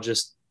trades. I'll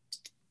just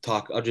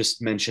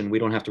mention. We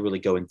don't have to really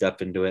go in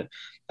depth into it.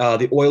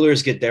 The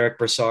Oilers get Derek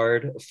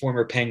Brassard,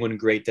 former Penguin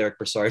great Derek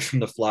Brassard from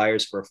the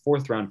Flyers for a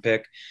 4th-round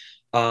pick.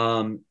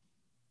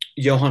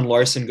 Johan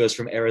Larsson goes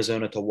from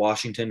Arizona to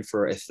Washington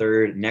for a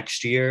 3rd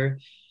next year.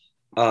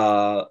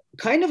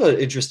 Kind of an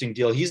interesting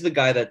deal. He's the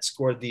guy that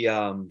scored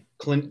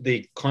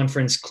the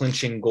conference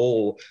clinching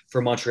goal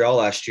for Montreal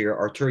last year.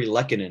 Arturi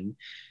Lehkonen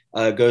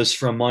goes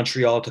from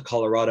Montreal to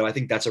Colorado. I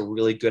think that's a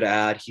really good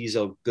ad. He's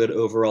a good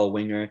overall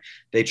winger.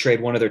 They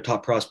trade one of their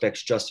top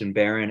prospects, Justin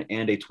Barron,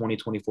 and a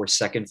 2024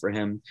 second for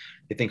him.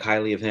 They think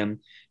highly of him.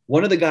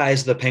 One of the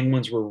guys the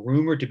Penguins were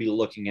rumored to be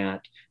looking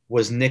at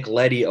was Nick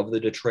Leddy of the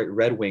Detroit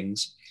Red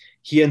Wings.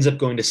 He ends up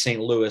going to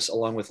St. Louis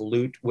along with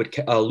Luke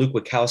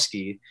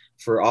Witkowski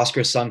for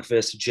Oscar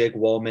Sundqvist, Jake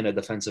Wallman, a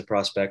defensive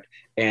prospect,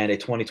 and a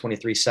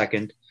 2023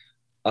 second.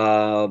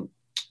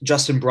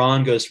 Justin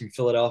Braun goes from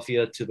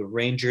Philadelphia to the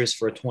Rangers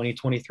for a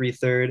 2023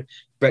 third.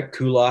 Brett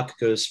Kulak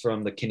goes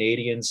from the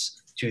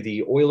Canadiens to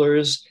the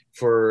Oilers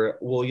for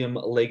William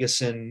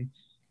Lagesson,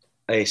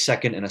 a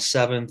 2nd and a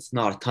 7th.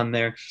 Not a ton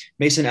there.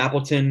 Mason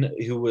Appleton,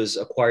 who was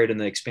acquired in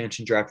the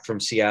expansion draft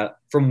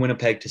from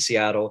Winnipeg to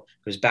Seattle,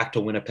 goes back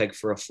to Winnipeg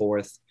for a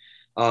 4th.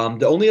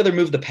 The only other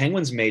move the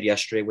Penguins made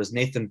yesterday was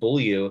Nathan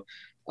Beaulieu,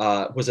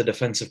 was a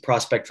defensive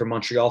prospect for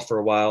Montreal for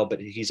a while,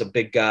 but he's a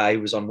big guy who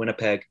was on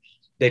Winnipeg.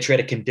 They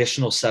trade a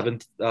conditional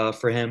 7th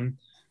for him.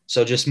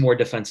 So just more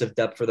defensive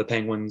depth for the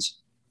Penguins.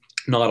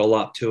 Not a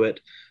lot to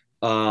it.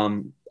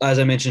 As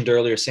I mentioned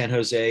earlier, San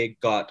Jose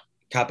got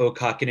Capo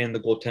Kakinen, the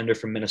goaltender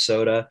from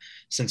Minnesota.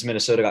 Since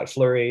Minnesota got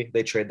Fleury,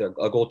 they trade a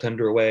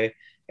goaltender away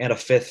and a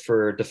 5th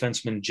for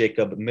defenseman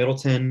Jacob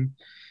Middleton.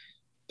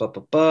 Not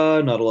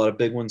a lot of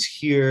big ones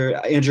here.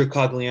 Andrew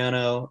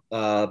Cogliano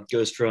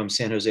goes from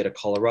San Jose to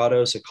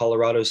Colorado. So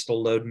Colorado's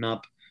still loading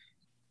up.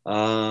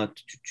 Trying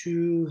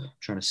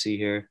to see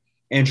here.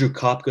 Andrew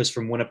Kopp goes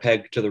from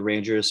Winnipeg to the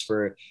Rangers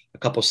for a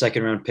couple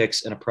 2nd-round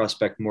picks and a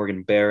prospect,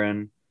 Morgan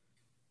Barron.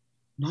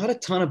 Not a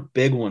ton of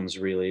big ones,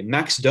 really.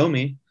 Max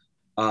Domi,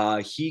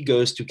 he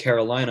goes to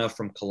Carolina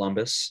from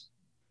Columbus.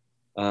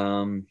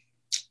 And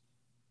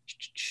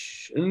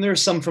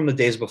there's some from the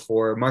days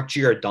before. Mark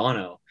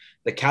Giordano,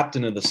 the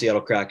captain of the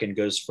Seattle Kraken,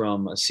 goes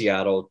from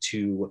Seattle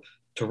to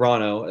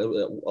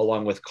Toronto,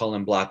 along with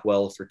Colin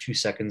Blackwell for 2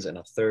 seconds and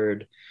a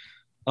 3rd.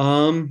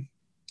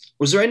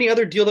 Was there any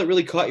other deal that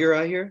really caught your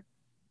eye here?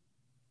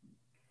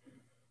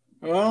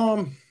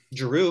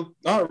 Giroux.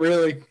 Not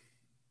really.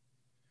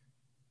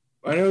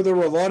 I know there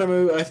were a lot of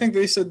moves. I think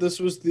they said this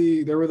was the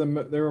year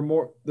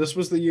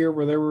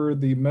where there were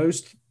the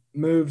most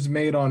moves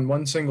made on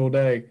one single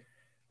day,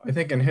 I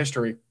think, in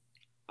history.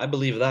 I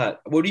believe that.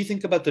 What do you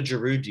think about the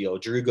Giroux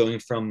deal? Giroux going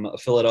from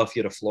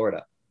Philadelphia to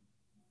Florida.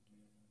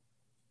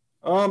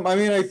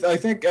 I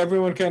think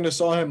everyone kind of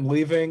saw him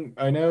leaving.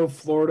 I know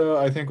Florida,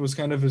 I think, was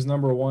kind of his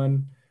number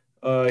one.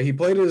 He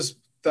played his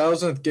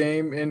 1,000th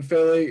game in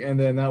Philly, and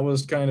then that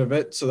was kind of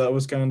it. So that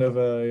was kind of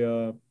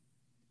that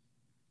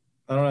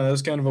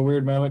was kind of a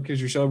weird moment because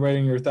you're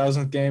celebrating your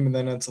 1,000th game, and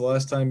then it's the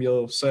last time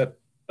you'll set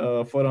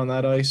foot on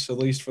that ice, at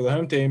least for the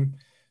home team.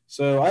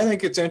 So I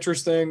think it's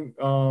interesting.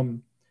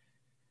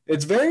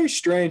 It's very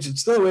strange. It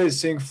still is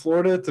seeing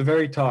Florida at the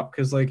very top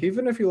because, like,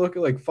 even if you look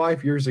at, like,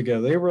 5 years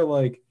ago, they were,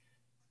 like,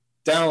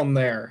 down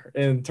there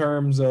in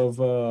terms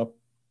of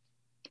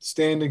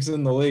standings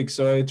in the league.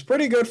 So it's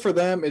pretty good for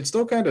them. It's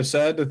still kind of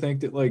sad to think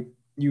that, like,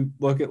 you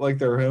look at like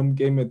their home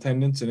game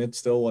attendance and it's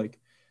still like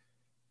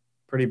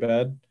pretty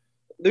bad.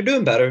 They're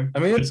doing better. I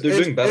mean,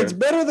 they're doing better. It's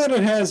better than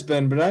it has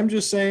been, but I'm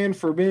just saying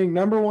for being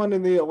number one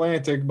in the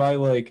Atlantic by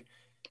like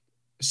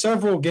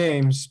several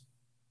games,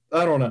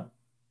 I don't know.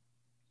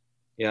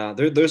 Yeah,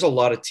 there's a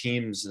lot of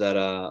teams that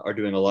are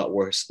doing a lot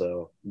worse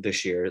though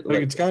this year.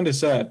 Like it's kind of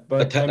sad,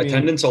 but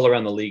attendance all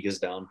around the league is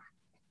down.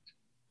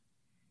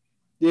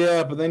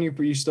 Yeah, but then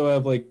you still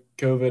have like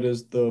COVID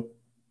as the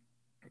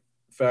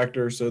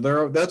factor, so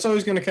that's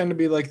always going to kind of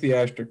be like the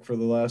asterisk for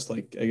the last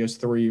like I guess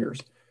 3 years.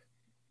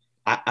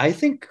 I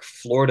think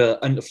Florida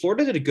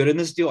did good in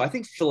this deal. I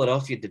think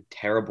Philadelphia did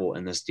terrible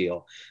in this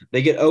deal.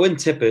 They get Owen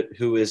Tippett,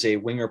 who is a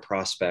winger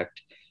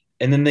prospect,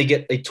 and then they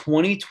get a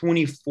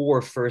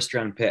 2024 first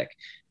round pick.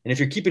 And if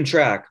you're keeping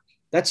track,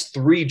 that's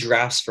 3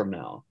 drafts from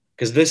now.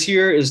 Because this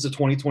year is the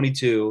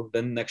 2022,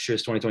 then next year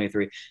is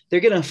 2023. They're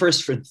getting a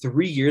first for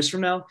 3 years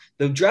from now.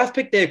 The draft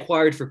pick they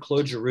acquired for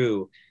Claude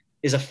Giroux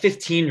is a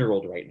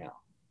 15-year-old right now.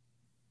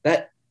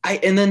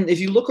 And then if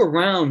you look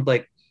around,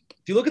 like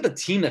if you look at the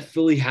team that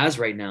Philly has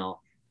right now,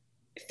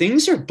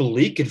 things are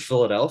bleak in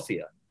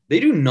Philadelphia. They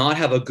do not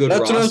have a good roster.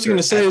 That's what I was going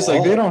to say. Is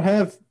like they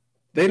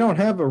don't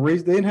have a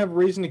reason. They didn't have a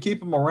reason to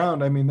keep them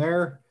around. I mean,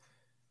 but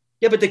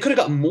they could have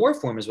got more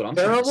for him, is what I'm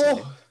trying to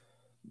say.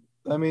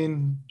 I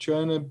mean,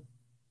 trying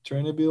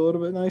to be a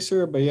little bit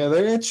nicer, but yeah,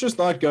 it's just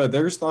not good.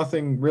 There's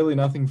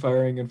nothing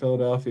firing in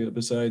Philadelphia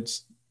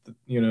besides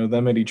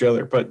them at each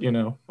other. But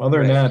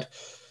other than that,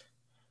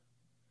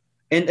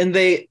 and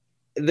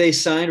they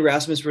signed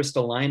Rasmus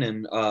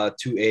Ristolainen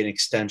to an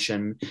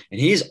extension, and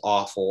he's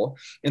awful.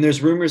 And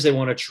there's rumors they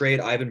want to trade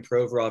Ivan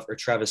Provorov or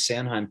Travis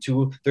Sanheim.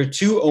 They're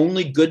 2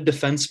 only good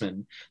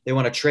defensemen. They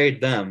want to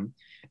trade them.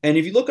 And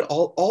if you look at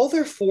all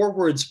their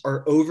forwards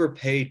are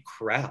overpaid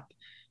crap.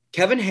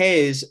 Kevin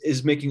Hayes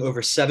is making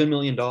over $7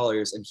 million,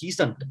 and he's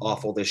done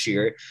awful this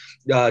year.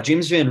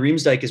 James Van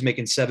Riemsdyk is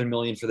making $7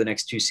 million for the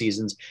next 2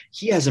 seasons.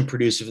 He hasn't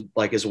produced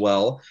like as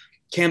well.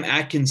 Cam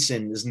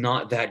Atkinson is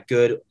not that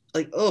good.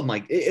 Like, oh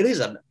my, it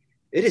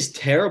is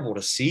terrible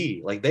to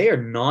see. Like, they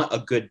are not a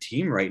good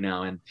team right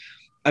now. And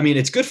I mean,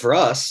 it's good for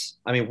us.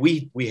 I mean,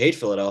 we hate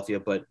Philadelphia,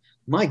 but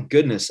my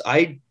goodness,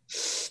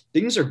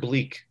 things are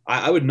bleak.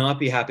 I would not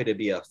be happy to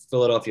be a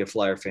Philadelphia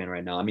Flyer fan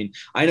right now. I mean,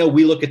 I know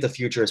we look at the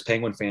future as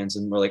Penguin fans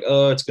and we're like,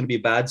 oh, it's going to be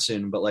bad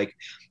soon. But like,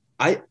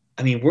 I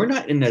mean, we're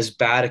not in as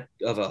bad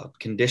of a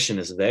condition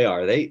as they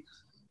are.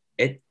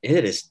 It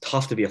is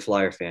tough to be a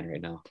Flyer fan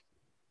right now.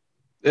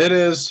 It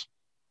is.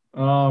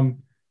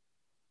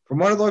 From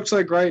what it looks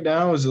like right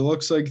now is it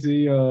looks like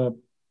the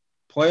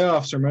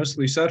playoffs are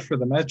mostly set for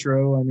the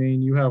Metro. I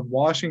mean, you have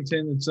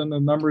Washington that's in the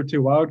number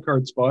 2 wild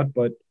card spot,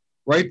 but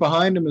right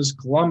behind them is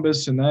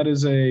Columbus, and that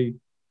is a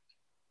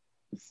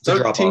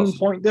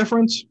 13-point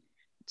difference,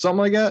 something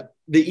like that.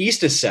 The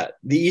East is set.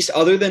 The East,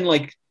 other than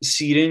like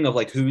seeding of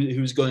like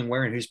who's going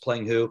where and who's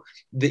playing who,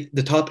 the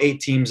top 8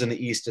 teams in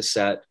the East is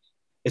set.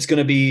 It's going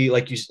to be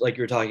like you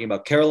were talking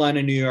about: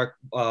 Carolina, New York,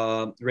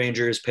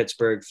 Rangers,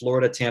 Pittsburgh,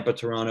 Florida, Tampa,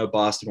 Toronto,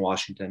 Boston,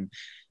 Washington,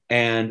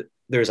 and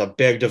there's a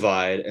big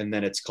divide. And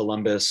then it's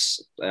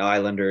Columbus,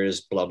 Islanders,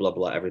 blah blah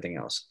blah, everything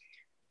else.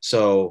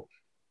 So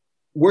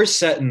we're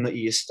set in the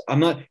East.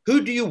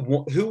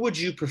 Who would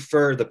you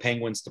prefer the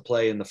Penguins to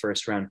play in the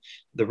first round?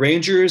 The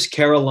Rangers,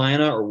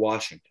 Carolina, or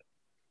Washington?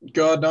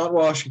 God, not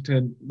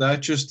Washington.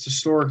 That just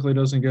historically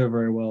doesn't go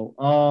very well.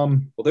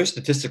 Well, they're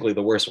statistically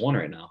the worst one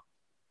right now.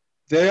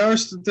 They are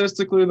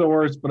statistically the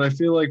worst, but I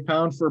feel like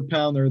pound for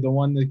pound, they're the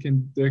one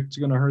that's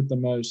going to hurt the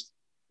most.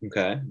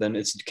 Okay, then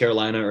it's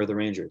Carolina or the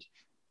Rangers.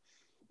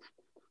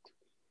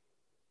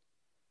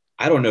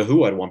 I don't know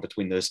who I'd want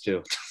between those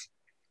 2.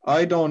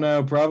 I don't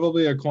know.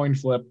 Probably a coin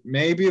flip.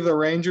 Maybe the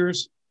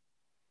Rangers.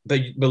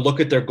 But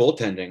look at their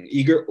goaltending.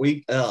 Igor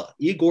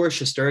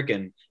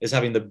Shesterkin is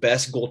having the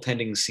best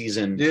goaltending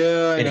season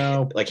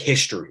in like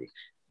history.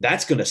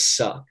 That's going to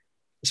suck.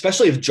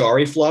 Especially if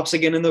Jari flops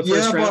again in the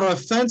first round. Yeah, but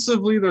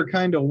offensively, they're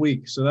kind of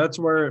weak. So that's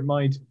where it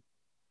might.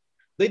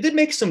 They did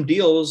make some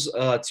deals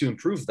to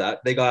improve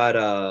that. They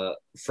got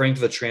Frank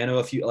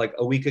Vatrano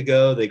a week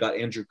ago. They got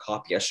Andrew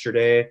Kopp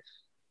yesterday.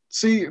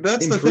 See,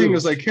 that's the thing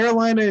is like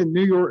Carolina and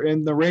New York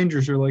and the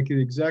Rangers are like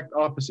the exact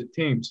opposite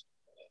teams.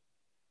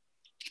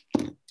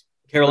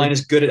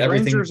 Carolina's good at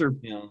everything, Rangers are,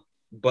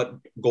 but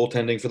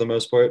goaltending for the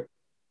most part.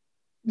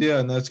 Yeah,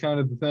 and that's kind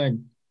of the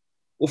thing.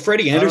 Well,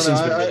 Freddie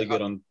Anderson's been really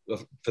good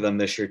for them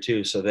this year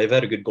too, so they've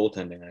had a good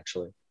goaltending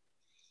actually.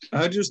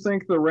 I just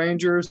think the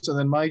Rangers, and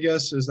then my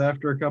guess is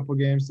after a couple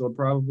games, they'll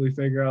probably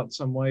figure out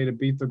some way to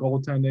beat the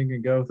goaltending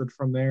and go with it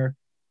from there.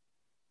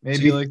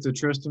 Maybe like the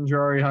Tristan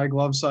Jarry high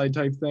glove side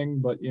type thing,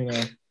 but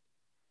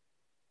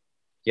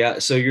Yeah,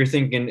 so you're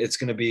thinking it's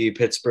going to be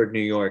Pittsburgh,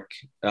 New York,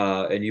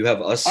 and you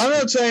have us. I'm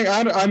not saying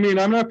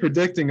I'm not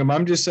predicting them.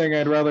 I'm just saying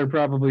I'd rather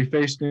probably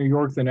face New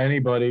York than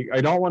anybody. I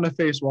don't want to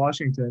face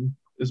Washington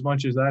as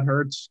much as that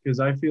hurts because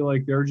I feel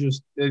like they're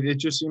just – it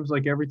just seems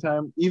like every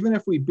time, even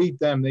if we beat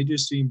them, they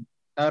just seem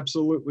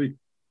absolutely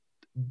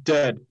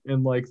dead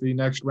in like the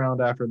next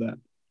round after that.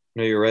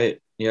 No, you're right.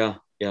 Yeah,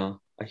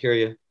 I hear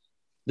you.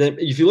 Then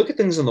if you look at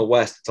things in the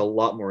West, it's a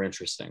lot more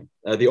interesting.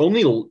 The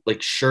only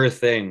like sure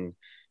thing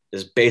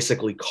is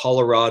basically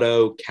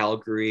Colorado,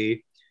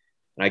 Calgary,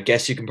 and I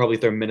guess you can probably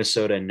throw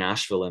Minnesota and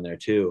Nashville in there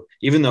too,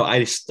 even though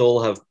I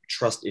still have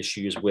trust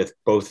issues with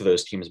both of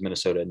those teams,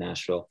 Minnesota and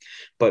Nashville.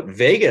 But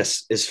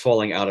Vegas is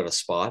falling out of a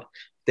spot.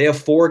 They have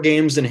 4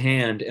 games in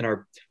hand and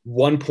are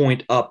 1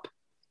 point up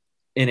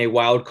in a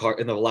wild card,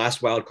 in the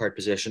last wild card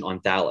position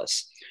on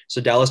Dallas. So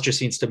Dallas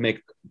just needs to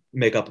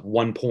make up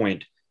 1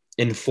 point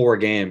in 4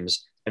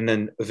 games, and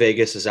then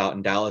Vegas is out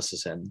and Dallas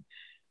is in.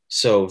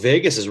 So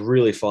Vegas is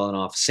really falling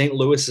off. St.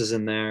 Louis is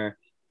in there.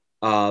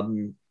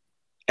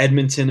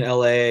 Edmonton,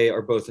 LA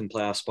are both in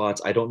playoff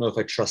spots. I don't know if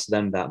I trust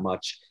them that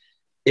much.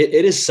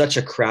 It is such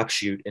a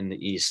crapshoot in the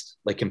East.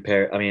 Like in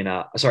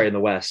the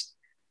West.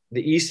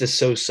 The East is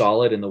so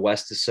solid and the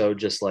West is so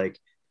just like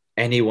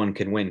anyone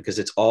can win because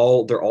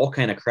they're all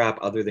kind of crap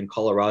other than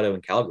Colorado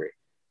and Calgary.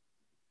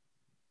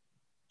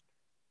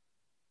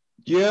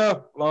 Yeah,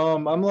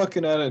 I'm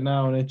looking at it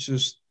now, and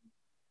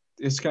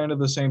it's kind of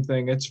the same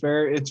thing. It's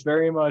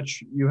very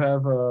much you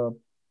have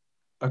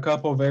a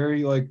couple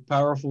very like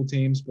powerful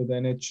teams, but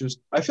then it's just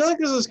I feel like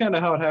this is kind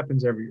of how it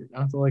happens every year.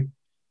 Not to like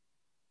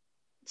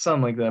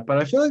sound like that, but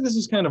I feel like this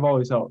is kind of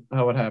always how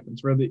it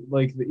happens. Where the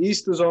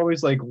East is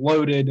always like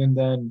loaded, and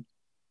then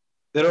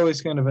it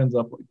always kind of ends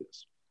up like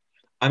this.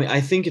 I mean,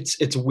 I think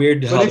it's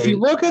weird. But if you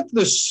look at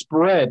the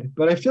spread,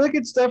 but I feel like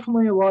it's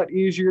definitely a lot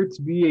easier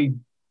to be a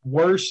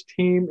worse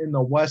team in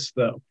the West,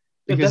 though,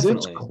 because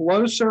it's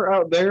closer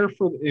out there.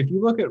 If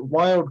you look at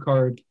wild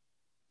card,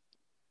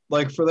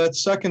 like for that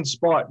second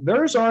spot,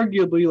 there's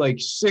arguably like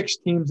 6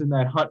 teams in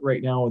that hunt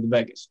right now with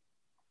Vegas.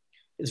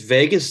 It's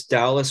Vegas,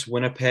 Dallas,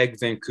 Winnipeg,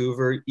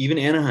 Vancouver, even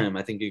Anaheim.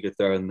 I think you could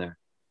throw in there.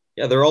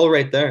 Yeah, they're all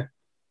right there.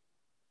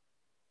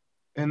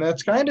 And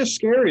that's kind of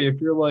scary if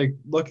you're like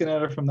looking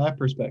at it from that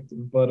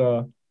perspective. But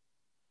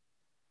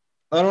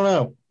I don't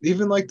know.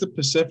 Even like the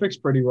Pacific's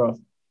pretty rough.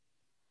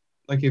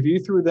 Like if you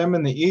threw them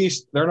in the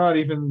East, they're not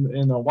even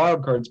in a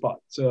wild card spot.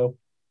 So,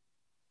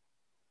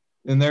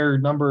 and they're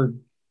number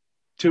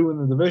 2 in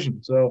the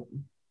division. So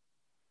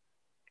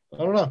I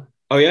don't know.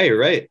 Oh yeah, you're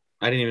right.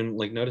 I didn't even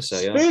like notice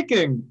that.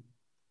 Yeah.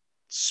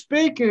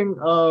 Speaking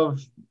of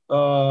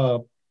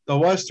the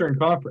Western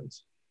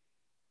Conference,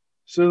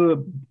 so the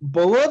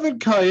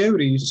beloved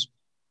Coyotes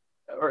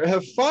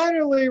have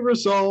finally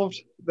resolved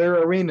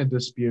their arena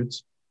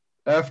disputes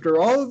after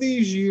all of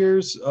these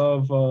years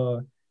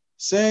of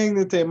saying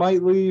that they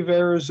might leave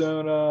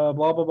Arizona,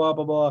 blah, blah, blah,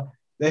 blah, blah.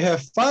 They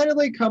have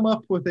finally come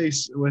up with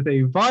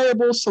a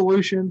viable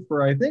solution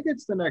for, I think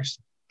it's the next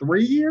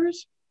 3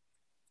 years.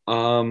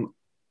 Something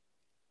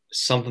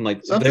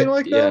like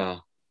that. Yeah.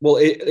 Well,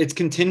 it's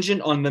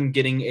contingent on them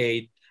getting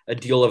a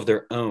deal of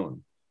their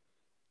own,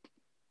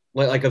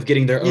 like of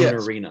getting their own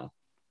arena.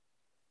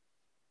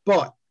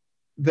 But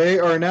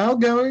they're now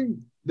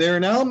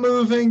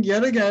moving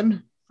yet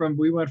again.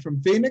 We went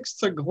from Phoenix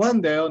to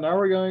Glendale. Now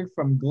we're going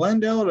from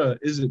Glendale to,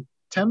 is it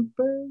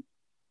Tempe?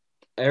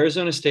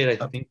 Arizona State,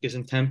 I think, is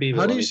in Tempe.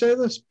 How do you say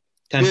this?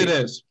 Tempe. It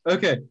is.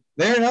 Okay.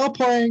 They're now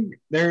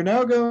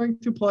going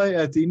to play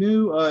at the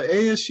new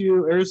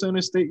ASU,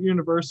 Arizona State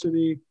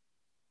University,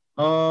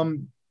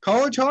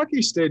 college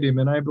hockey stadium.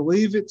 And I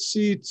believe it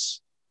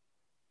seats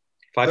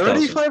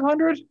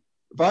 3,500?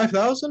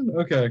 5,000?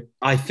 Okay.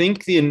 I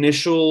think the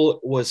initial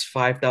was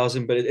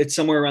 5,000, but it's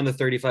somewhere around the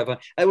 3,500.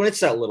 When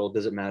it's that little,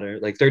 does it matter?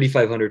 Like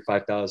 3,500,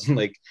 5,000,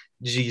 like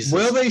Jesus.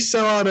 Will they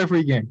sell out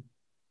every game?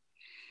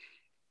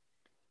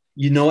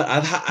 You know what?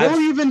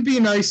 We'll even be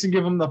nice and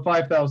give them the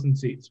 5,000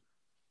 seats.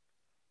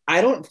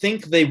 I don't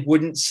think they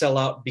wouldn't sell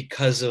out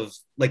because of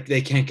like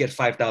they can't get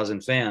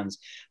 5,000 fans.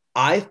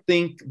 I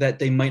think that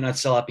they might not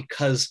sell out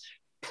because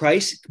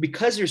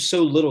there's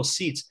so little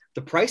seats,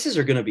 the prices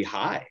are going to be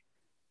high.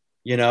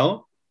 You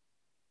know,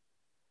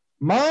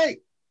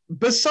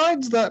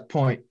 besides that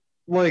point,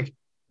 like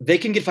they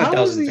can get 5,000.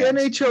 How is the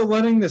NHL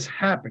letting this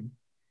happen?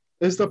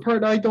 Is the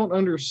part I don't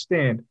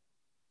understand.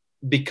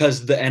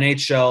 Because the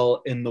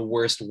NHL, in the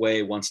worst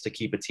way, wants to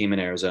keep a team in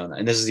Arizona,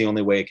 and this is the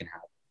only way it can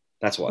happen.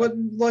 That's why. But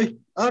like,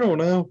 I don't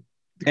know.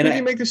 Can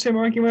you make the same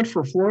argument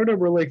for Florida,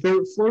 where like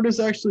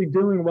Florida's actually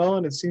doing well,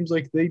 and it seems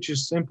like they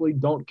just simply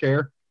don't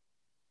care?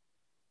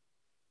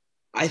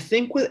 I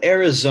think with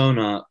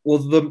Arizona, well,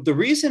 the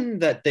reason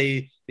that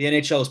the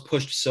NHL has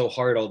pushed so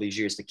hard all these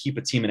years to keep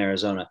a team in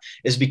Arizona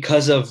is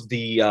because of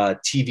the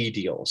TV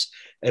deals.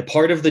 And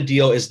part of the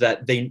deal is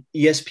that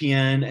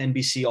ESPN,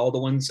 NBC, all the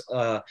ones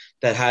that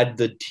had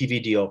the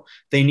TV deal,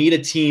 they need a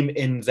team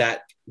in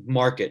that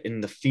market,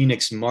 in the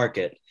Phoenix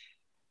market,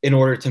 in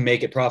order to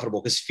make it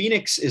profitable. Because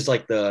Phoenix is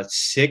like the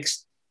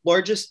 6th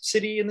largest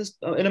city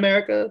in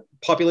America,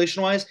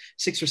 population-wise,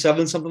 6 or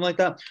 7, something like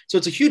that. So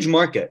it's a huge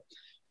market.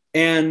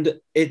 And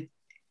it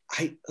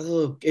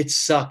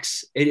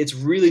sucks. It's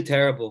really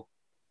terrible.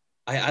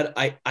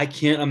 I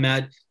can't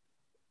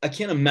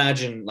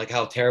imagine like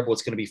how terrible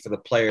it's going to be for the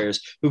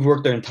players who've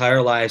worked their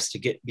entire lives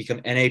to become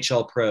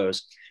NHL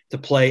pros, to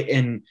play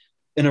in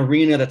an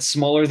arena that's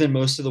smaller than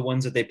most of the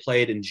ones that they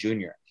played in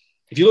junior.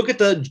 If you look at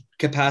the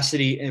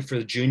capacity for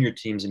the junior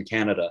teams in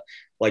Canada,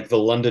 like the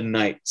London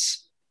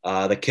Knights,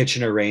 the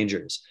Kitchener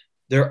Rangers.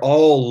 They're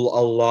all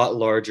a lot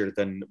larger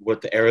than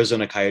what the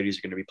Arizona Coyotes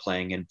are going to be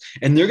playing in.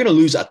 And they're going to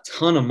lose a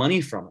ton of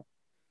money from it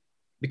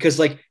because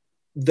like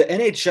the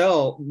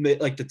NHL,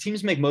 like the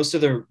teams make most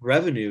of their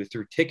revenue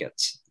through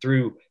tickets,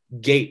 through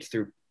gate,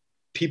 through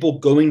people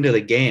going to the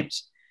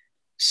games.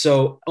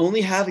 So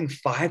only having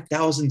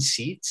 5,000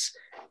 seats,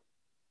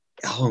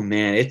 oh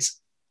man, it's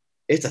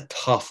a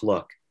tough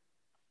look.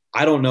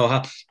 I don't know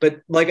how,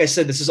 but like I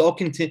said, this is all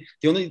the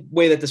only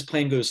way that this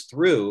plan goes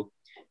through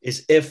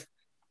is if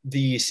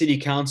the city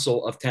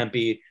council of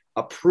Tempe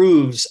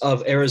approves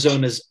of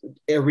Arizona's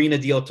arena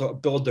deal to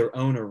build their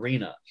own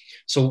arena.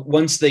 So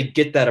once they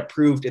get that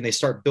approved and they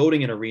start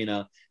building an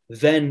arena,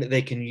 then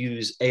they can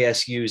use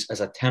ASUs as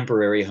a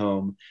temporary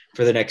home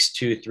for the next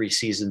 2-3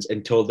 seasons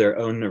until their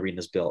own arena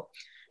is built.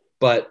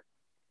 But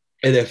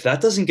if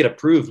that doesn't get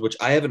approved, which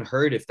I haven't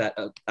heard if that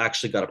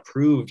actually got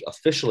approved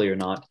officially or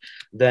not,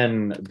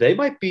 then they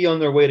might be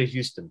on their way to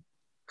Houston.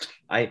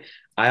 I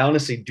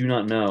honestly do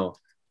not know.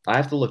 I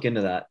have to look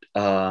into that.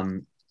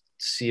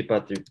 See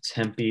about the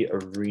Tempe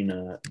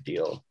arena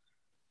deal.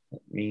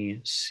 Let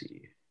me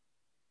see.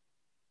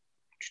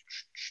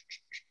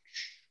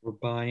 We're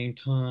buying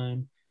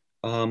time.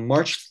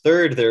 March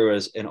 3rd, there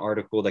was an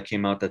article that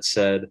came out that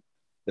said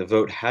the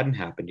vote hadn't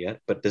happened yet,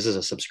 but this is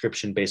a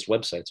subscription-based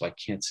website, so I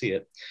can't see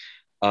it.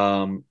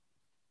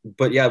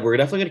 But yeah, we're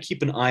definitely going to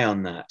keep an eye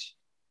on that.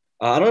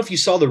 I don't know if you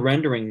saw the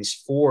renderings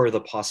for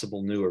the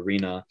possible new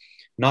arena,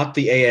 not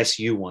the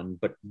ASU one,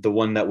 but the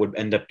one that would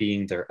end up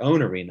being their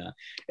own arena.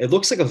 It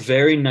looks like a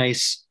very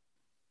nice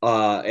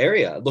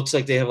area. It looks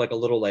like they have like a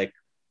little, like,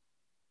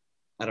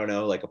 I don't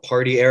know, like a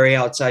party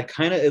area outside.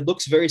 Kind of, it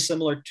looks very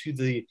similar to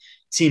the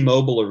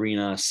T-Mobile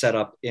arena set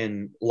up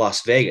in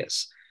Las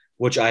Vegas,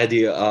 which I had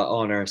the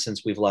honor,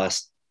 since we've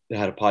last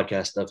had a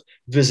podcast, of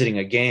visiting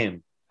a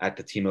game at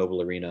the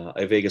T-Mobile arena,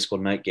 a Vegas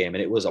Golden Knight game.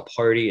 And it was a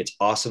party. It's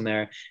awesome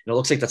there. And it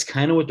looks like that's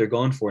kind of what they're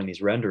going for in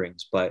these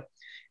renderings. But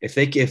if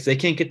they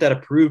can't get that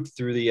approved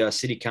through the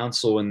city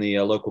council and the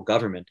local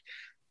government,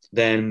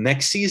 then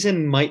next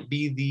season might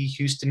be the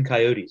Houston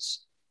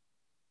Coyotes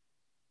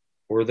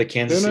or the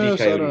Kansas City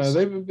Coyotes.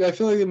 I don't know. I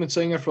feel like they've been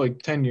saying it for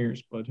like 10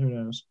 years, but who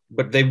knows?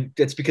 But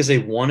it's because they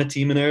want a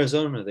team in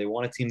Arizona. They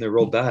want a team that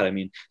real bad. I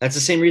mean, that's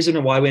the same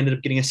reason why we ended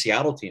up getting a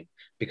Seattle team,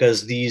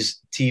 because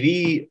these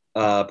TV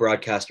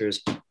broadcasters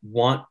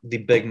want the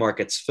big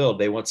markets filled.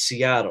 They want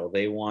Seattle.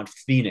 They want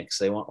Phoenix.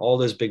 They want all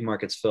those big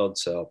markets filled.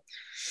 So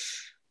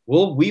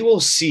we will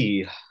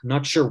see.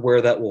 Not sure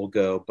where that will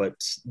go, but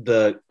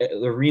the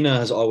arena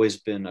has always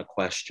been a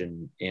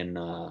question in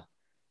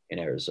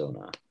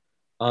Arizona.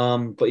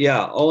 But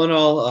yeah, all in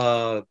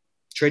all,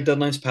 trade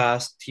deadline's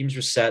passed. Teams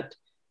are set.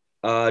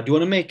 Do you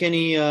want to make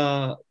any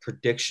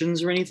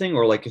predictions or anything,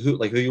 or like who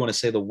you want to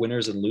say the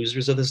winners and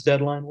losers of this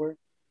deadline were?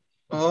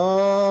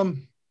 Who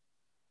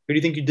do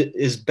you think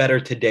is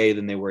better today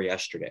than they were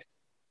yesterday?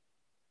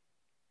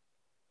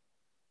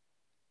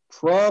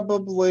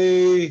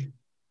 Probably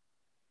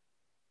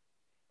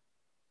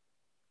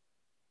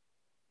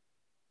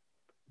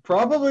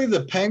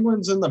the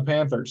Penguins and the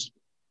Panthers.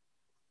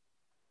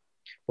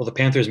 Well, the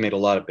Panthers made a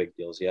lot of big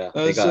deals, yeah.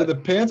 So the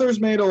Panthers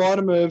made a lot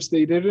of moves.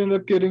 They did end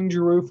up getting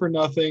Giroux for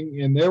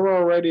nothing, and they were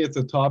already at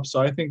the top,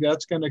 so I think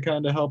that's going to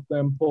kind of help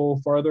them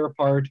pull farther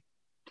apart.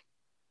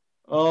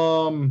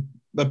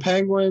 The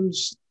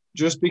Penguins,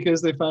 just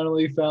because they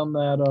finally found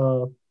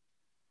that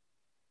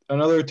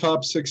another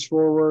top 6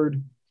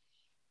 forward.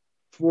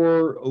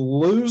 For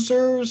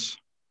losers,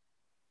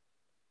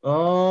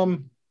 I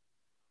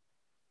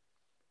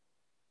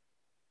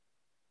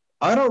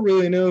don't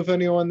really know if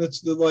anyone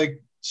that's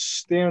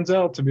stands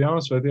out, to be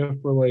honest with you.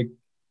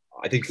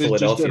 I think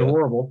Philadelphia just did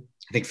horrible.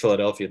 I think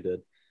Philadelphia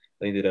did.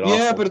 They did it awful.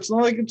 Yeah, but it's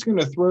not like it's going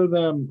to throw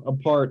them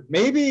apart.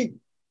 Maybe,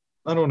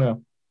 I don't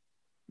know.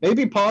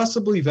 Maybe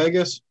possibly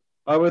Vegas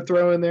I would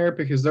throw in there,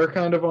 because they're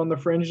kind of on the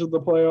fringe of the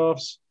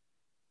playoffs,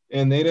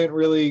 and they didn't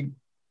really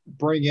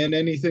bring in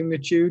anything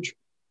that's huge.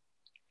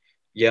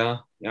 Yeah,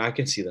 I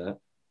can see that.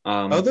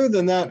 Other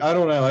than that, I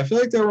don't know. I feel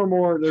like there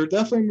are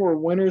definitely more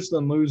winners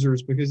than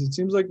losers, because it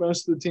seems like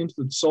most of the teams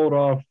that sold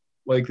off,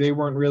 they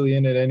weren't really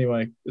in it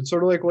anyway. It's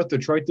sort of like what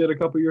Detroit did a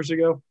couple years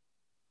ago.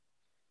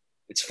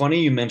 It's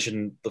funny you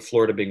mentioned the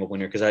Florida being a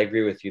winner, because I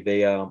agree with you.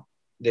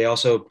 They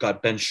also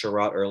got Ben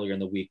Sherratt earlier in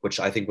the week, which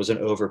I think was an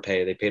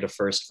overpay. They paid a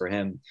first for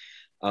him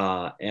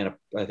and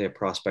I think a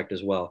prospect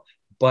as well.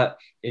 But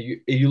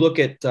you look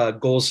at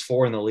goals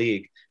for in the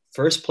league,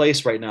 first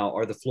place right now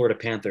are the Florida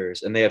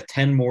Panthers, and they have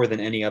 10 more than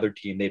any other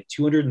team. They have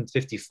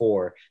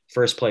 254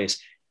 first place,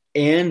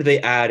 and they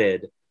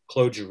added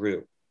Claude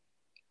Giroux.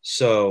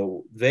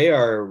 So they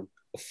are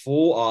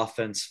full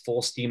offense,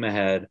 full steam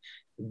ahead.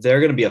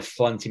 They're going to be a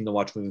fun team to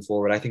watch moving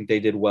forward. I think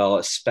they did well,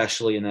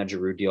 especially in that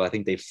Giroux deal. I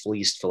think they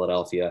fleeced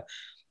Philadelphia.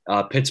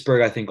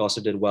 Pittsburgh, I think,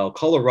 also did well.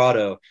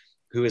 Colorado,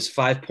 who is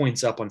 5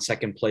 points up on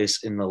second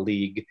place in the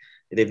league.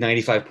 They have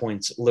 95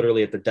 points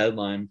literally at the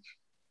deadline.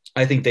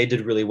 I think they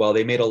did really well.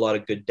 They made a lot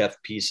of good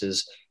depth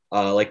pieces,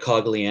 like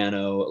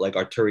Cogliano, like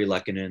Arturi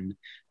Lehkonen.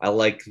 I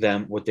like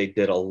them, what they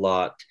did a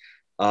lot.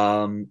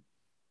 Um,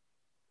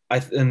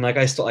 like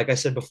I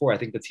said before, I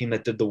think the team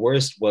that did the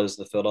worst was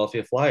the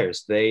Philadelphia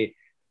Flyers. They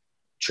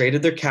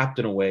traded their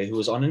captain away, who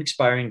was on an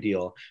expiring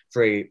deal,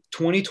 for a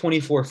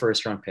 2024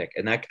 first round pick.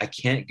 And that I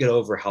can't get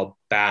over how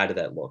bad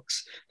that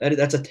looks.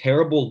 That's a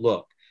terrible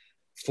look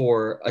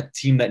for a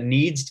team that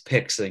needs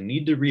picks, they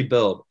need to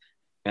rebuild.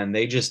 And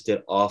they just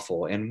did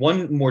awful. And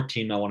one more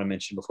team I want to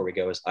mention before we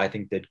go is I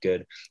think did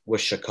good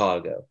was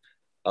Chicago.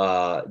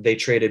 They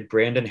traded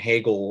Brandon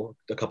Hagel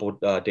a couple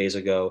days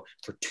ago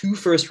for 2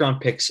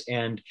 first-round picks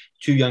and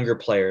 2 younger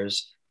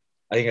players.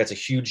 I think that's a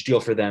huge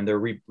deal for them.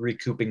 They're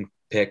recouping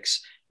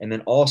picks. And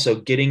then also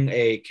getting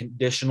a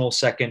conditional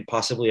second,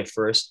 possibly a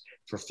first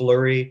for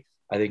Fleury,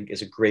 I think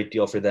is a great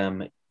deal for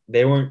them.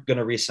 They weren't going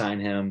to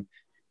re-sign him.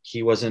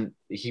 He wasn't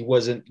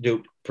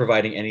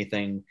providing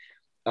anything.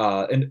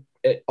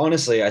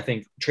 Honestly, I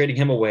think trading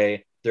him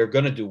away, they're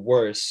going to do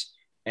worse.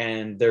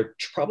 And they're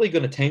probably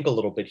going to tank a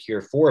little bit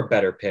here for a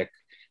better pick.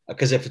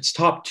 Because if it's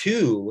top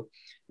 2,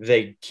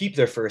 they keep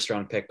their first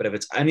round pick. But if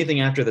it's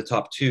anything after the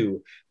top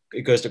 2,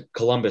 it goes to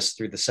Columbus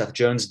through the Seth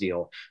Jones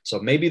deal. So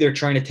maybe they're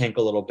trying to tank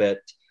a little bit,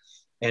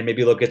 and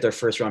maybe they'll get their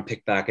first round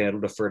pick back and it'll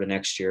defer to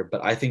next year.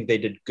 But I think they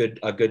did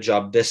a good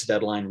job this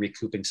deadline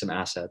recouping some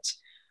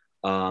assets.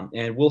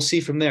 And we'll see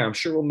from there. I'm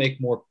sure we'll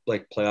make more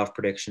like playoff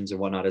predictions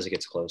and whatnot as it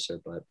gets closer.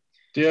 But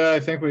yeah,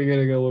 I think we got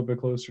to get a little bit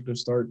closer to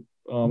start.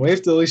 We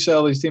have to at least see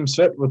how these teams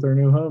fit with their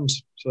new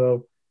homes.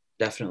 So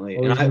definitely,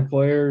 all these new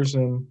players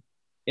and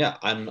yeah,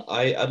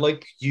 I'd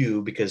like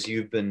you, because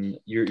you're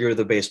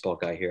the baseball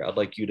guy here. I'd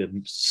like you to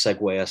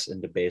segue us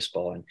into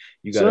baseball, and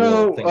you got a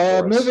little thing for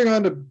us. Moving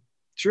on to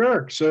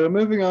So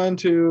moving on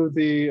to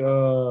the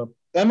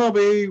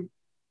MLB,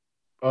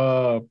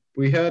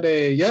 we had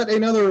yet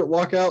another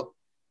lockout.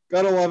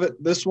 Gotta love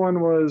it. This one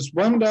was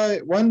one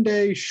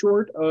day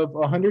short of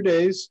 100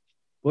 days.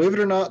 Believe it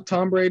or not,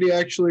 Tom Brady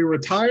actually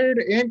retired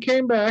and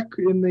came back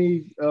in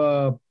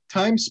the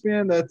time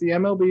span that the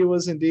MLB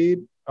was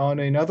indeed on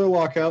another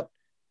lockout.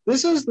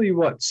 This is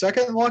the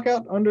second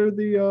lockout under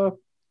the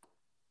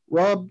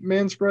Rob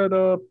Manfred?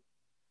 No,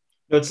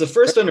 it's the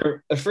first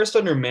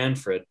under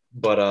Manfred,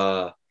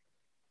 but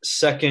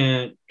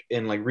second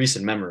in like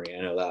recent memory.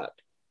 I know that.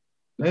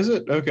 Is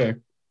it? Okay.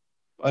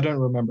 I don't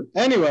remember.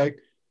 Anyway,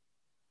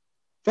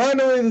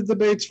 finally the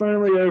debate's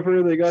finally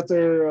over. They got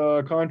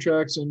their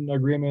contracts and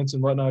agreements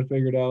and whatnot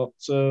figured out.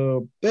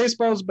 So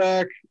baseball's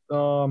back.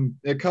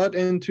 It cut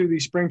into the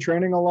spring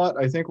training a lot.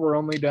 I think we're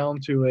only down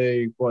to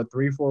a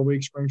 3-4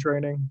 week spring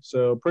training.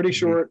 So pretty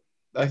short.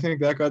 I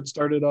think that got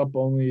started up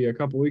only a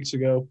couple weeks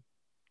ago.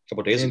 A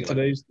couple days ago.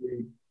 Today's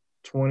the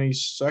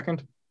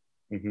 22nd.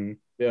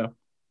 Yeah.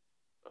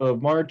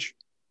 Of March.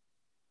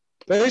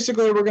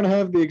 Basically, we're going to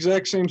have the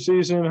exact same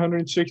season,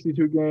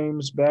 162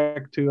 games,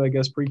 back to, I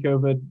guess,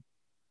 pre-COVID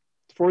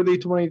for the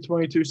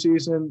 2022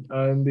 season.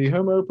 And the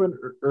home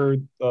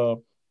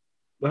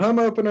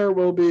opener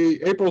will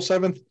be April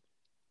 7th.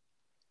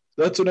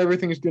 That's when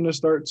everything's going to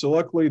start. So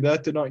luckily,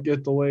 that did not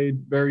get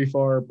delayed very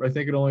far. I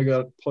think it only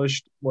got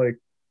pushed like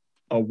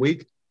a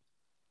week,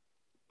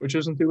 which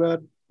isn't too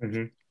bad.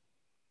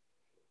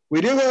 We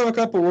do have a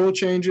couple rule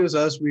changes,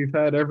 as we've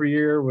had every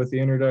year, with the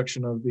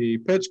introduction of the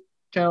pitch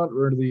count,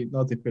 or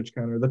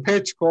the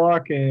pitch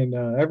clock, and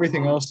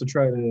everything else to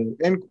try to,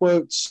 end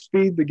quote,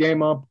 speed the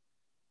game up.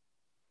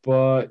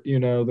 But,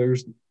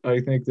 I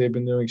think they've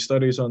been doing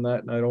studies on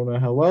that, and I don't know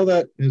how well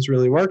that has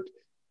really worked.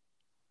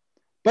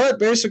 But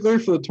basically,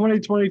 for the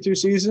 2022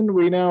 season,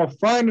 we now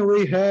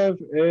finally have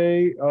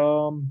a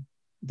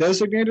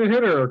designated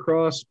hitter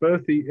across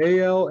both the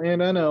AL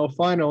and NL,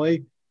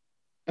 finally,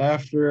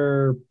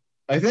 after,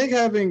 I think,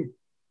 having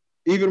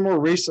even more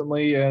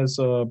recently as,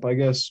 I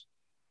guess,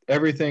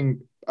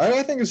 everything –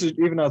 I think this is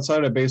even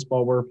outside of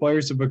baseball, where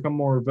players have become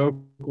more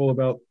vocal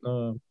about,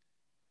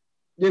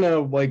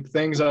 like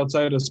things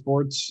outside of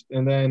sports,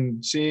 and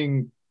then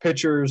seeing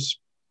pitchers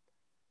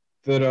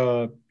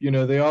that,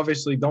 they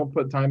obviously don't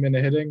put time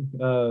into hitting.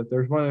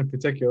 There's one in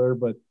particular,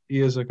 but he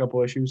has a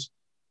couple issues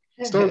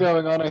still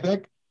going on, I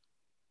think.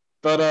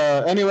 But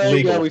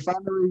anyway, we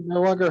finally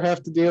no longer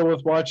have to deal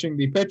with watching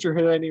the pitcher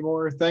hit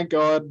anymore. Thank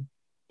God,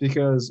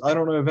 because I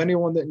don't know of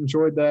anyone that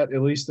enjoyed that,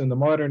 at least in the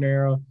modern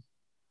era.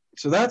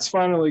 So that's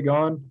finally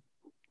gone.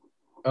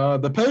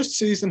 The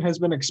postseason has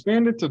been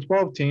expanded to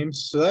 12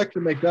 teams, so that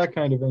could make that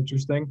kind of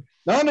interesting.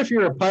 Not if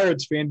you're a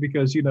Pirates fan,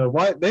 because,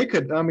 why they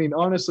could,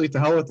 honestly, to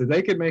hell with it,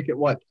 they could make it,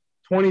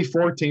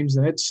 24 teams,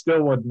 and it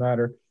still wouldn't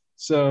matter.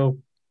 So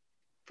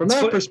from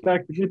that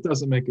perspective, it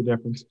doesn't make a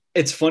difference.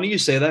 It's funny you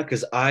say that,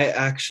 because I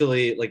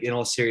actually, in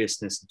all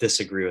seriousness,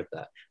 disagree with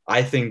that.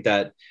 I think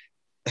that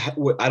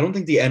I don't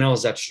think the NL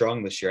is that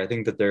strong this year. I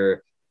don't think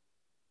they're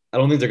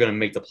going to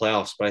make the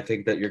playoffs, but I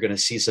think that you're going to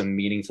see some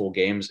meaningful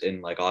games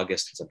in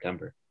August and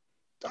September.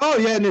 Oh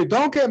yeah, no,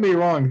 don't get me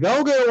wrong.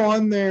 They'll go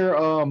on their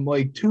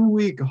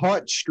 2-week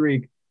hot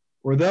streak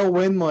where they'll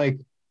win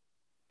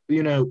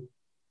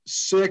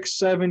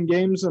 6-7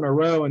 games in a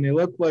row, and they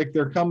look like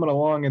they're coming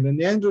along. And then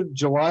the end of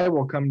July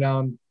will come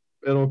down.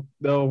 They'll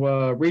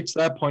reach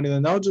that point, and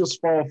then they'll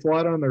just fall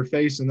flat on their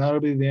face, and that'll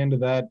be the end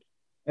of that.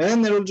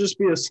 And it'll just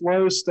be a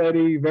slow,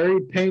 steady,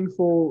 very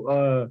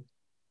painful,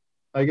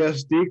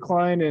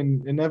 decline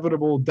and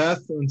inevitable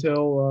death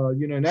until,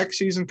 next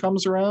season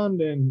comes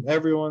around and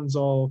everyone's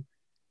all,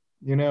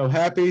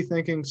 happy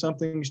thinking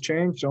something's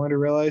changed, only to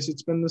realize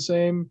it's been the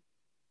same,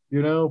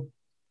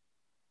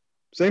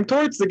 same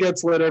torch that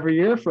gets lit every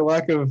year, for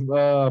lack of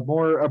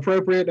more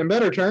appropriate and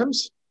better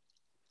terms.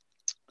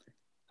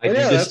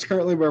 That's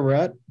currently where we're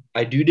at.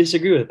 I do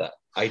disagree with that.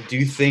 I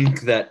do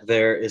think that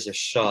there is a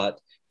shot.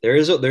 There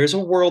is a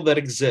world that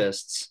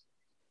exists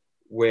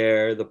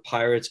where the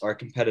Pirates are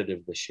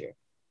competitive this year.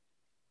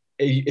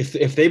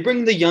 If they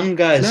bring the young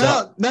guys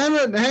up.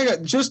 No, hang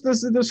on. Just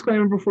as a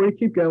disclaimer before you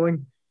keep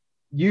going.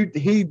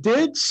 He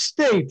did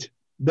state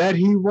that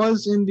he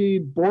was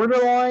indeed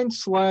borderline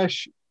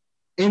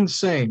 /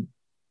 insane.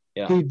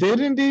 Yeah. He did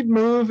indeed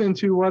move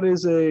into what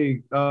is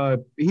he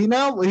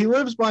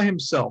lives by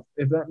himself,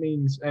 if that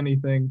means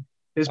anything.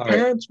 His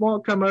parents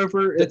won't come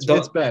over. It's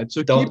bad.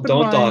 So don't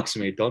dox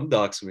me. Don't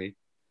dox me.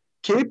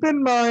 Keep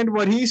in mind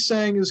what he's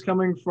saying is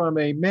coming from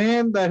a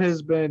man that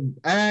has been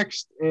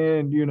axed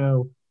and,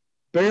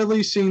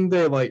 barely seen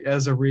daylight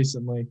as of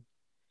recently.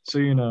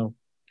 So,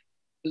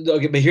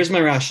 Okay, but here's my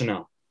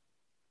rationale.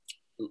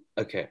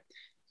 Okay.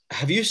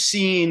 Have you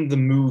seen the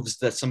moves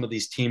that some of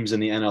these teams in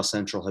the NL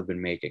Central have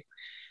been making?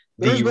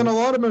 There's been a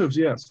lot of moves,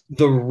 yes.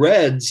 The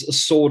Reds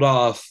sold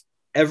off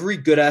every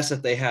good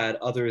asset they had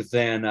other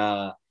than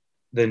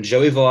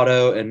Joey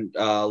Votto and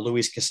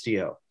Luis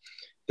Castillo,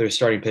 their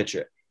starting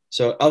pitcher.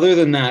 So other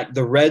than that,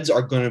 the Reds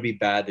are going to be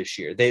bad this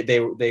year.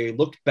 They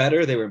looked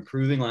better. They were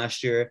improving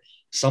last year.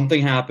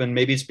 Something happened.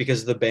 Maybe it's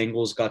because the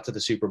Bengals got to the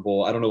Super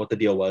Bowl. I don't know what the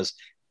deal was,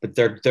 but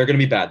they're going to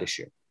be bad this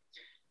year.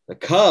 The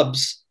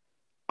Cubs,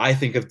 I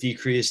think, have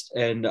decreased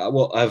and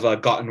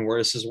have gotten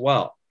worse as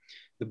well.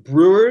 The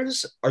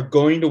Brewers are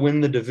going to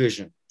win the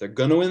division. They're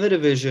going to win the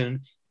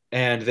division,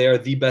 and they are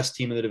the best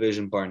team in the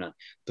division, bar none.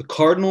 The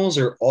Cardinals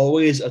are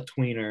always a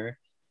tweener.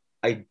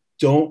 I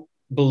don't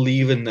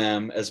believe in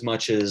them as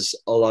much as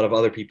a lot of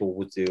other people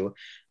would do.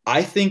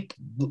 I think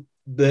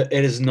that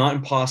it is not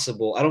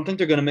impossible. I don't think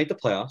they're going to make the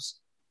playoffs.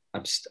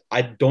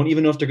 I don't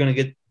even know if they're going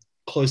to get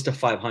close to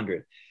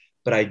 500.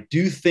 But I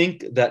do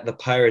think that the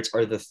Pirates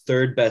are the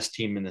third best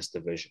team in this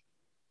division.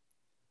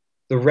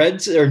 The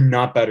Reds are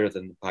not better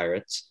than the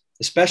Pirates.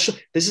 Especially,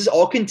 this is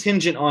all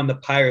contingent on the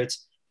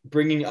Pirates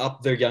bringing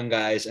up their young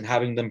guys and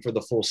having them for the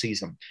full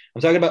season.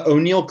 I'm talking about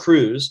O'Neal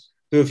Cruz,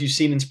 who, if you've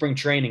seen in spring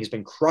training, has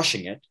been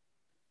crushing it.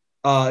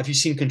 If you've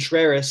seen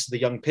Contreras, the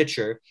young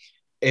pitcher,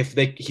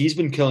 he's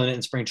been killing it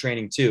in spring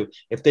training too.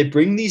 If they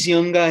bring these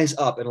young guys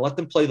up and let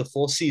them play the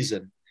full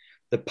season,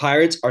 the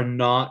Pirates are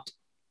not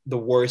the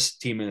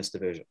worst team in this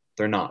division.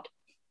 They're not.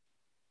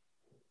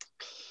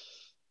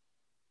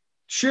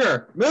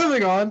 Sure.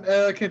 Moving on.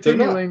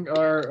 Continuing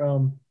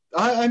our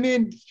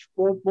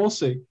we'll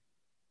see.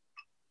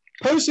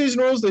 Postseason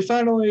rules, they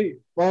finally,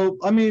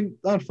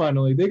 not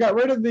finally. They got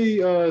rid of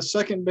the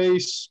second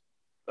base,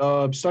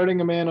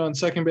 starting a man on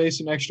second base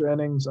in extra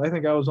innings. I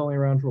think I was only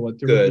around for,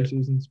 2 or 3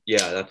 seasons?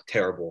 Yeah, that's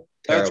terrible.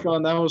 That's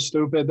gone. That was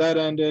stupid. That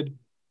ended.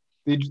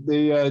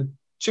 They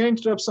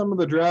changed up some of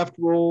the draft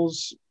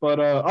rules, but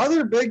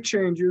other big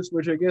changes,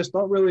 which I guess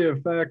don't really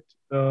affect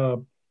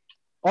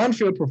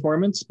on-field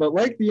performance, but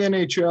like the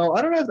NHL,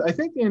 I don't know. I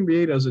think the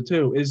NBA does it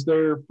too. Is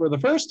there, for the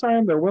first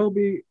time, they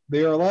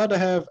are allowed to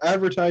have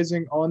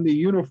advertising on the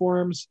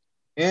uniforms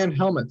and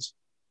helmets.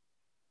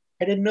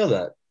 I didn't know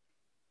that.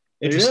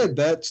 They did.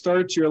 That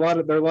starts. They're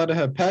allowed to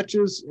have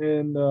patches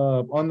and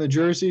on the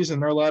jerseys,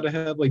 and they're allowed to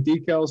have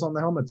decals on the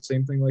helmets.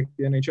 Same thing like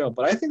the NHL.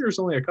 But I think there's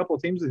only a couple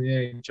of teams in the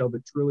NHL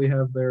that truly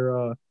have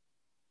their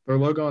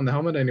logo on the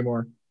helmet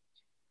anymore.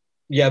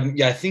 Yeah.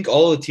 I think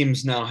all the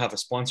teams now have a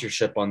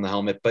sponsorship on the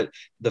helmet, but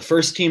the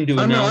first team to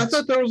announce. I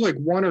thought there was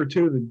 1 or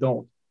 2 that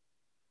don't.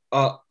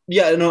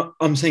 Yeah, no,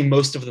 I'm saying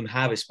most of them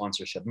have a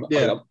sponsorship.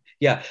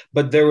 Yeah,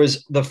 but there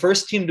was the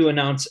first team to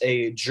announce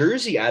a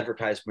jersey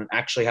advertisement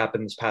actually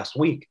happened this past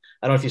week.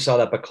 I don't know if you saw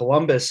that, but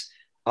Columbus,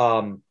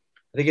 I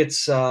think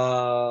it's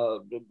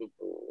what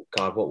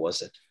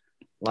was it?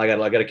 I got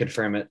to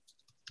confirm it.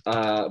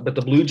 But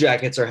the Blue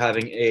Jackets are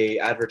having a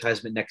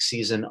advertisement next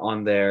season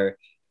on their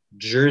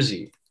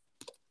jersey.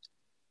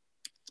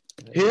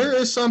 Here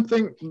is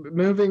something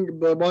moving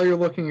while you're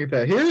looking at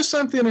that. Here's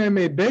something I'm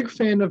a big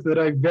fan of that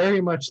I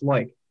very much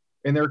like,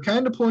 and they're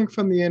kind of pulling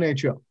from the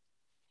NHL.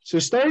 So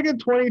starting in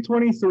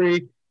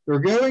 2023, they're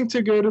going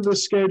to go to the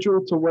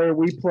schedule to where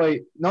we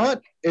play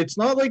it's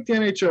not like the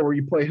NHL where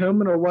you play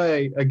home and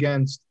away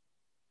against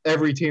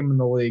every team in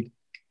the league,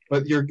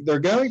 but they're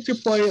going to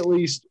play at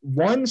least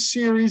one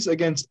series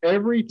against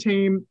every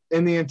team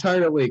in the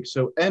entire league.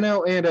 So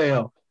NL and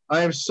AL.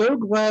 I am so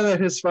glad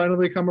that has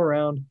finally come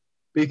around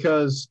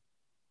because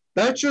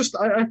that's just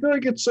I feel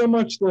like it's so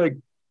much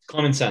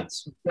common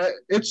sense.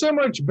 It's so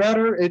much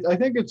better. I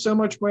think it's so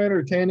much more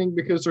entertaining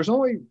because there's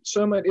only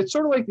so much. It's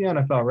sort of like the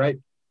NFL, right?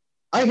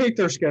 I hate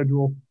their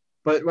schedule,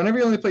 but whenever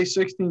you only play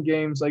 16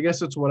 games, I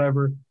guess it's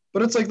whatever.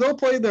 But it's they'll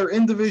play their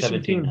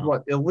in-division teams,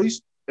 now. At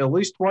least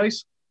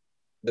twice?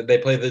 They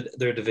play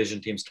their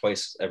division teams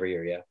twice every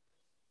year, yeah.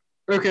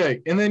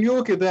 Okay, and then you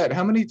look at that.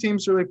 How many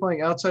teams are they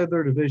playing outside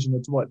their division?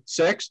 It's what,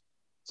 6?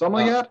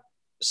 Something like that?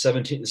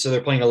 17. So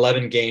they're playing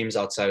 11 games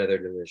outside of their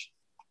division.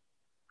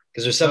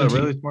 Because there's Oh, 17,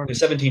 really smart. there's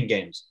 17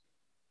 games.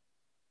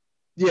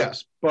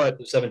 Yes, but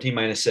So 17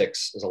 minus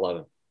 6 is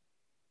 11.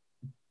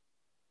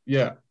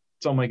 yeah,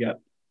 something like that.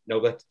 No,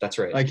 that's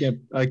right. I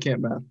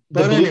can't math.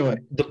 But anyway.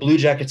 The Blue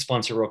Jacket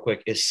sponsor real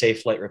quick is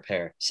Safe Light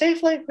Repair.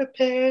 Safe Light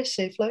Repair,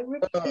 Safe Light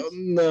Repair.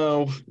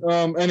 No.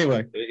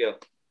 Anyway. There you go.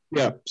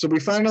 Yeah, so we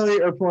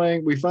finally are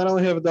playing. We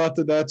finally have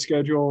adopted that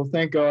schedule.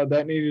 Thank God.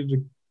 That needed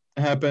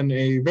to happen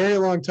a very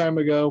long time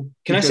ago.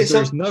 Can I say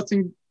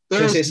something?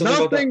 There's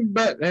nothing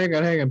but hang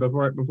on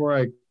before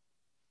I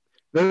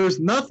there's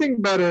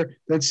nothing better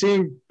than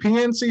seeing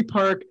PNC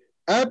Park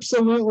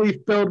absolutely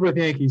filled with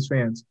Yankees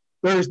fans.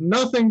 There's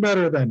nothing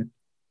better than it.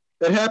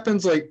 It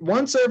happens like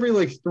once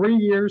every 3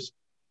 years,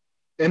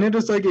 and it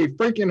is like a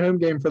freaking home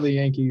game for the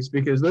Yankees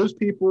because those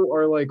people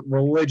are like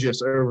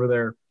religious over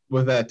there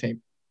with that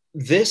team.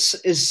 This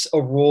is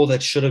a rule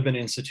that should have been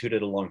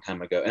instituted a long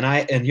time ago.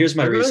 And here's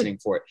my reasoning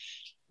for it.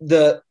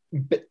 The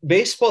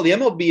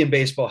MLB and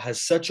baseball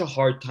has such a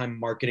hard time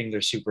marketing their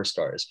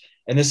superstars.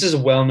 And this is a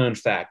well-known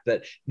fact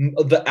that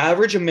the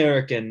average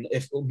American,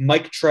 if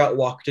Mike Trout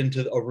walked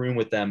into a room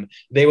with them,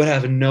 they would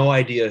have no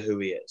idea who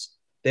he is.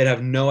 They'd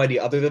have no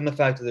idea other than the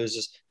fact that there's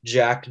this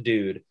jacked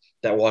dude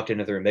that walked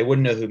into the room. They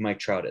wouldn't know who Mike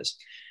Trout is.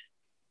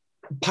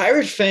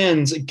 Pirate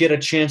fans get a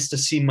chance to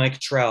see Mike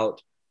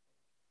Trout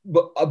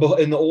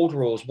but in the old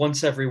rules,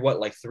 once every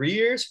 3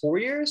 years, 4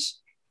 years?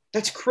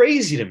 That's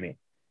crazy to me.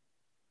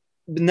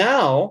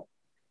 Now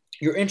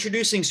you're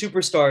introducing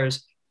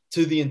superstars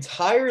to the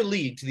entire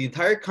league, to the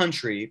entire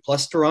country,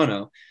 plus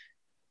Toronto,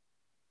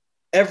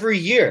 every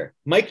year.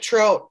 Mike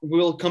Trout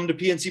will come to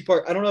PNC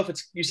Park. I don't know if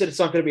you said it's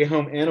not going to be a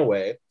home and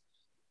away.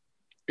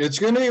 It's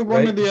going to be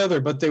one or the other,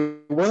 but they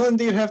will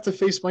indeed have to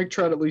face Mike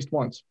Trout at least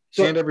once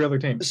and every other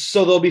team.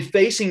 So they'll be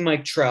facing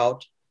Mike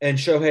Trout and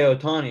Shohei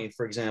Ohtani,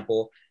 for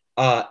example,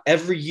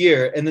 every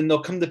year, and then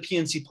they'll come to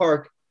PNC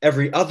Park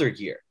every other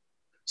year.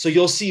 So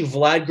you'll see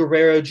Vlad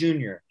Guerrero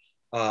Jr.,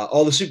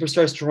 all the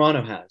superstars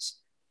Toronto has.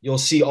 You'll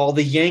see all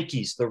the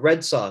Yankees, the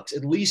Red Sox,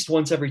 at least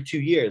once every 2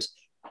 years.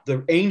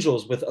 The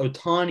Angels with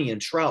Ohtani and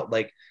Trout.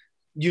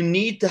 You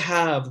need to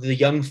have the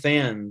young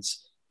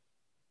fans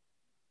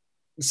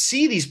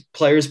see these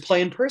players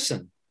play in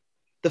person.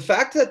 The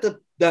fact that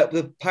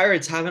the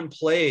Pirates haven't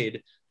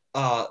played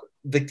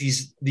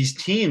these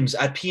teams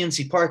at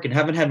PNC Park and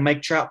haven't had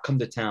Mike Trout come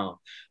to town,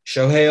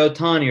 Shohei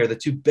Ohtani are the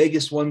two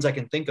biggest ones I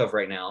can think of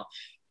right now.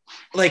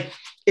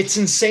 It's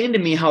insane to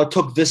me how it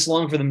took this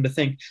long for them to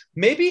think,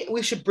 maybe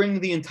we should bring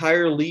the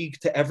entire league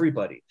to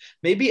everybody.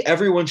 Maybe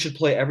everyone should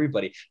play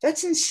everybody.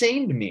 That's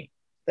insane to me.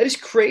 That is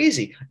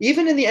crazy.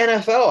 Even in the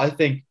NFL, I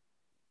think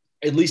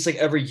at least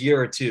every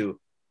year or two,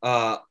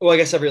 I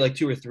guess every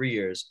 2 or 3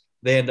 years,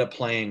 they end up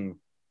playing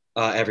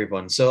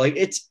everyone. So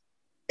it's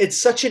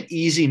such an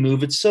easy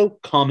move. It's so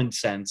common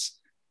sense.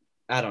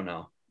 I don't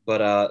know.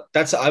 But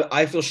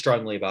I feel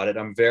strongly about it.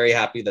 I'm very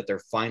happy that they're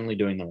finally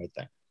doing the right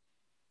thing.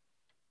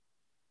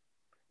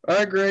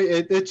 I agree.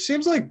 It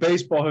seems like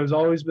baseball has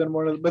always been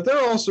but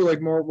they're also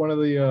one of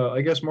the,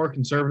 I guess, more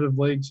conservative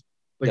leagues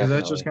because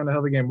that's just kind of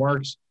how the game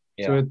works.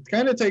 Yeah. So it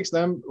kind of takes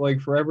them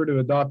forever to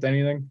adopt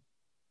anything.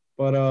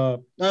 But I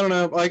don't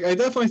know. I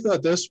definitely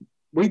thought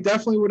we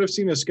definitely would have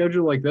seen a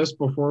schedule like this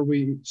before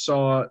we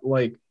saw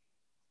I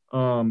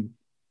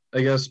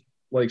guess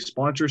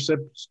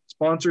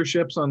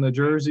sponsorships on the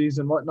jerseys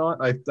and whatnot.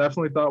 I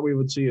definitely thought we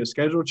would see a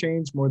schedule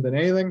change more than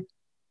anything.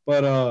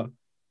 But I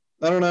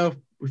don't know.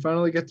 We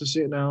finally get to see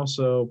it now,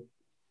 so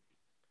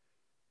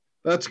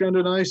that's kind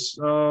of nice.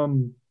 I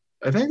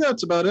think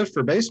that's about it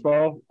for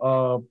baseball.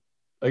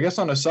 I guess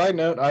on a side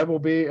note, I will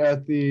be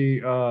at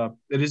it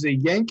is a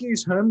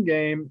Yankees home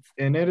game,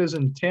 and it is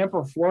in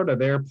Tampa, Florida.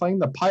 They are playing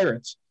the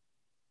Pirates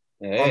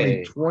on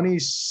the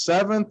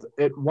 27th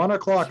at 1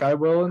 o'clock. I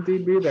will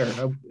indeed be there.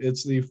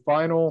 Since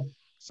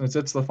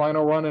it's the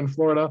final run in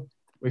Florida,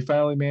 we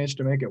finally managed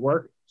to make it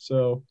work.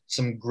 So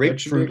some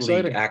grapefruit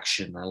league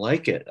action. I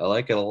like it. I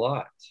like it a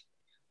lot.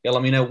 Yeah,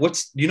 let me know. Do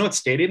you know what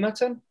stadium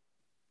that's in?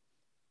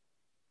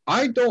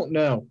 I don't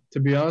know,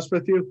 to be honest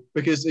with you,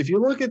 because if you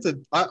look at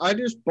I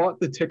just bought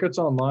the tickets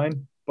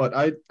online, but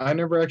I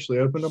never actually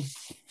opened them.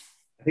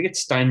 I think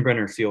it's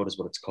Steinbrenner Field is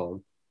what it's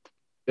called.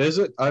 Is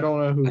it? I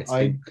don't know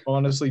I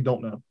honestly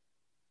don't know.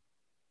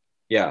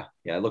 Yeah,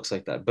 it looks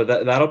like that. But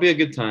that'll be a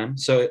good time.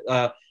 So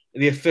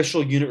the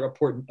official unit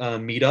report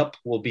meetup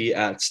will be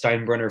at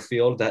Steinbrenner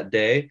Field that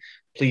day.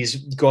 Please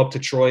go up to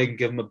Troy and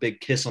give him a big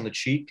kiss on the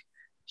cheek.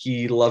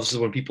 He loves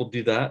when people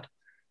do that.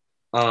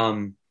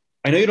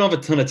 I know you don't have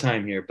a ton of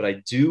time here, but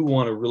I do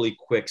want to really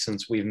quick,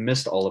 since we've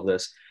missed all of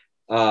this.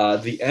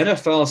 The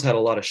NFL has had a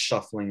lot of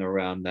shuffling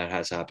around that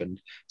has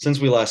happened. Since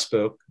we last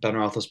spoke, Ben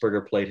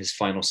Roethlisberger played his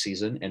final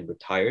season and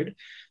retired.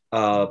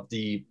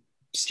 The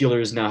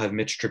Steelers now have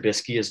Mitch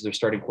Trubisky as their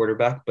starting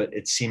quarterback, but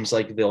it seems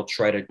like they'll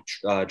try to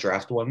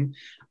draft one,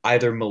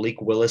 either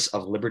Malik Willis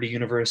of Liberty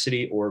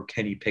University or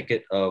Kenny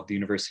Pickett of the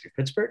University of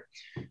Pittsburgh,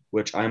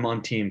 which I'm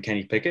on team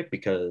Kenny Pickett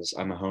because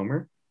I'm a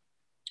homer.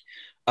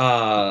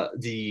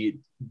 The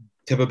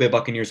Tampa Bay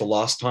Buccaneers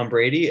lost Tom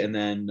Brady and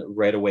then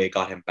right away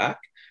got him back.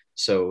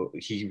 So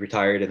he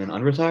retired and then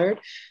unretired.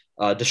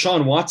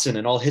 Deshaun Watson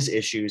and all his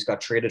issues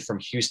got traded from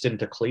Houston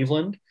to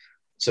Cleveland.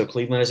 So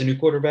Cleveland has a new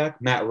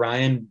quarterback. Matt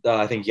Ryan,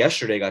 I think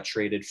yesterday got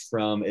traded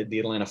from the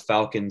Atlanta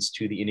Falcons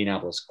to the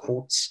Indianapolis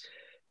Colts.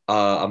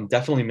 I'm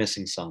definitely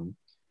missing some.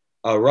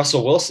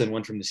 Russell Wilson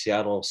went from the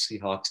Seattle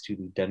Seahawks to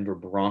the Denver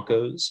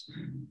Broncos.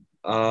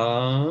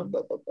 I'm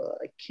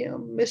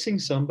missing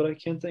some, but I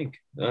can't think.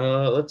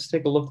 Let's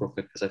take a look real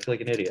quick because I feel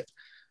like an idiot.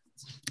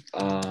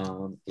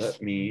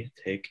 Let me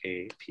take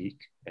a peek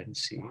and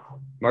see.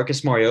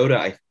 Marcus Mariota,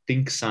 I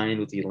think,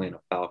 signed with the Atlanta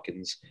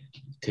Falcons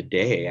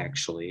today,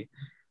 actually.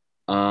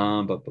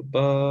 Yeah,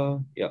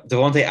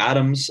 Devontae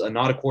Adams,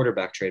 not a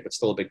quarterback trade, but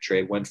still a big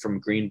trade, went from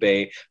Green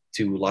Bay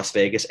to Las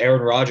Vegas.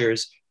 Aaron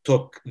Rodgers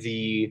took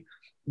the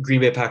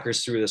Green Bay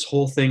Packers through this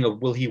whole thing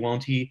of will he,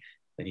 won't he?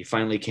 And he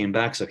finally came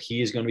back, so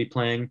he is going to be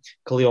playing.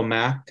 Khalil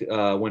Mack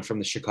went from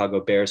the Chicago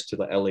Bears to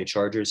the LA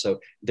Chargers,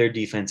 so their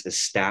defense is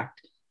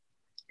stacked.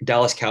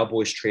 Dallas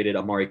Cowboys traded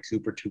Amari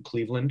Cooper to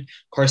Cleveland.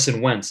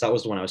 Carson Wentz, that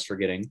was the one I was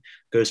forgetting,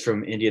 goes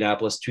from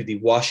Indianapolis to the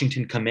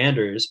Washington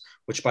Commanders,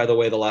 which, by the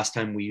way, the last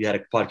time we had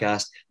a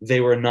podcast, they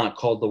were not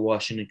called the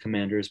Washington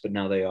Commanders, but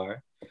now they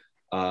are.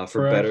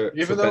 For better,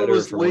 even though it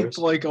was leaked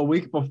like a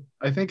week before.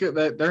 I think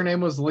that their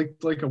name was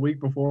leaked like a week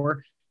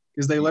before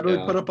because they literally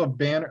put up a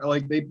banner,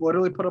 like they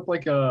literally put up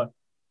like I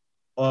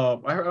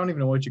don't even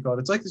know what you call it.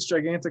 It's like this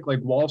gigantic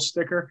like wall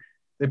sticker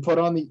they put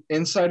on the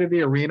inside of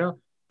the arena.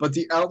 But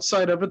the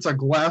outside of it's a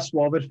glass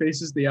wall that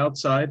faces the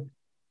outside.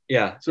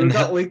 Yeah. So it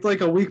got leaked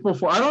like a week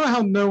before. I don't know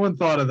how no one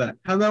thought of that.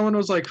 How no one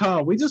was like,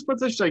 we just put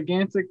this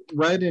gigantic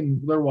red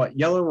and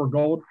yellow or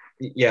gold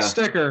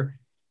sticker,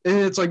 and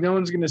it's like no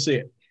one's going to see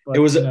it. But,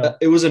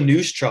 it was a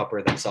news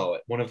chopper that saw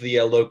it. One of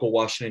the local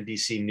Washington,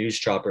 D.C. news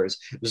choppers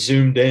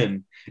zoomed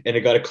in, and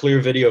it got a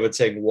clear video of it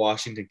saying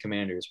Washington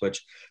Commanders,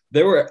 which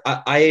they were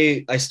 –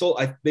 they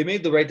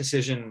made the right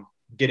decision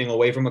getting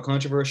away from a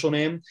controversial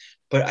name,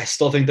 but I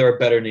still think there are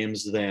better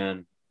names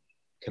than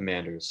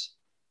Commanders.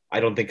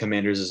 I don't think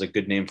Commanders is a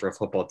good name for a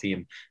football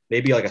team.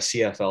 Maybe like a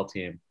CFL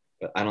team,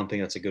 but I don't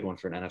think that's a good one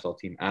for an NFL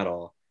team at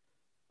all.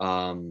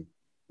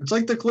 It's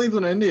like the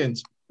Cleveland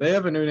Indians. They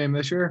have a new name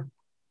this year.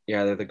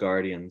 Yeah, they're the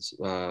Guardians.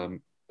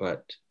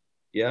 But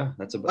yeah,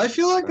 that's about. I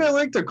feel like I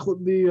like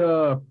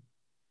the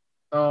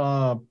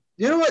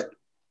you know what?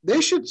 They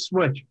should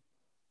switch.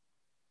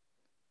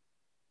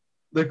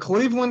 The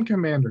Cleveland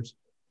Commanders.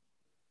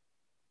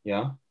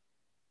 Yeah.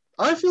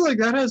 I feel like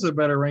that has a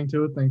better ring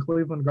to it than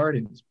Cleveland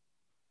Guardians.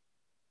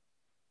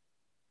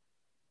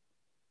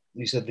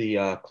 You said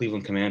the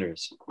Cleveland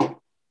Commanders.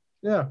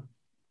 Yeah.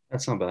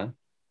 That's not bad.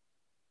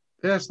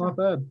 Yeah, it's not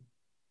bad.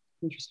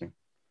 Interesting.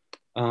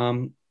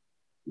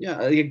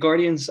 Yeah,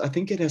 Guardians, I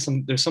think it has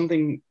there's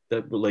something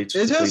that relates to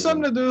It has Cleveland.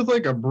 something to do with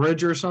like a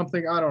bridge or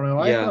something. I don't know.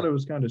 I thought it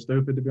was kind of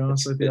stupid, to be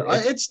honest with you.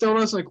 It still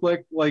doesn't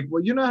click. Like,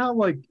 well, you know how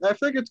like I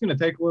think it's going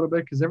to take a little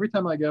bit because every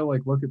time I go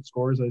like look at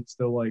scores, I'm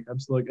still like,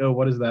 oh,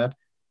 what is that?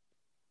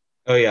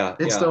 Oh yeah,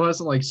 it still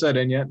hasn't like set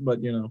in yet,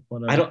 but you know,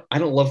 whatever. I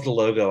don't love the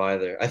logo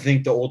either. I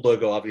think the old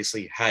logo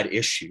obviously had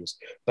issues,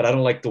 but I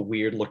don't like the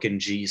weird looking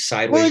G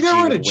sideways. Well, they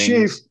got rid of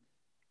Chief,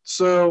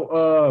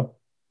 so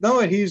now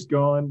that he's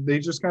gone, they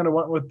just kind of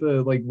went with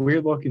the like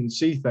weird looking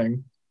C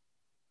thing.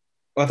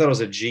 Oh, I thought it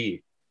was a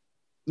G.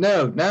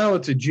 No, now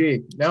it's a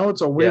G. Now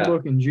it's a weird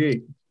looking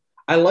G.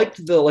 I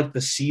liked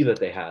the C that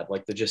they had,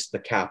 like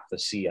the cap, the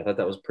C. I thought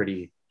that was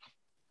pretty.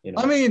 You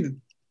know. I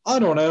mean, I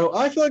don't know.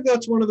 I feel like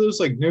that's one of those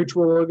like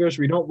neutral logos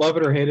where you don't love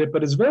it or hate it,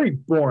 but it's very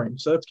boring.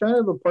 So that's kind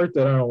of the part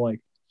that I don't like.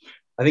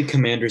 I think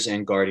Commanders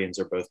and Guardians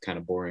are both kind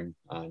of boring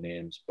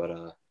names, but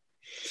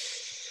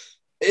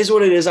it is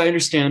what it is. I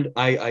understand.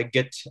 I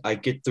get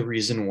the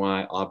reason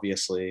why.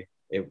 Obviously,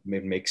 it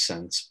makes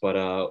sense, but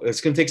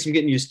it's going to take some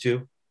getting used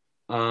to.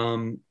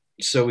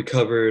 So we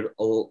covered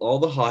all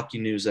the hockey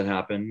news that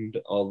happened,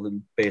 all the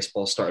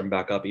baseball starting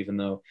back up, even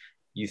though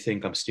you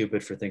think I'm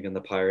stupid for thinking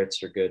the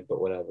Pirates are good,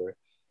 but whatever.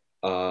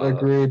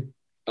 Agreed.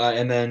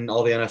 And then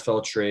all the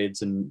NFL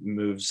trades and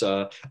moves.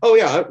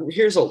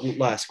 Here's a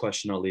last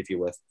question I'll leave you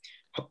with.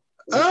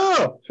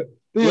 Oh,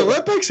 the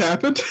Olympics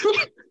happened.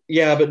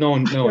 Yeah, but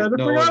no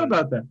forgot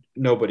about that.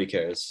 Nobody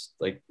cares.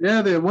 Like,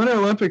 yeah, the Winter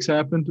Olympics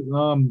happened.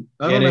 The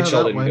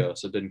NHL didn't go,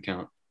 so it didn't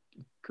count.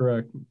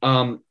 Correct.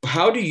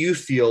 How do you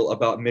feel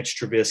about Mitch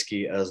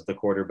Trubisky as the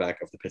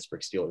quarterback of the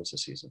Pittsburgh Steelers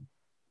this season?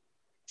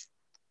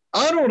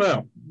 I don't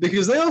know,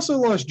 because they also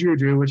lost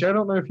Juju, which I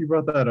don't know if you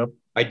brought that up.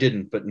 I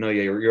didn't, but no,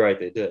 yeah, you're right,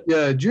 they did.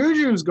 Yeah,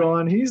 Juju's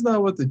gone. He's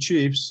not with the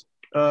Chiefs.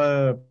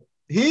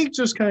 He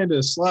just kind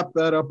of slapped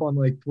that up on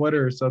like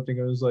Twitter or something.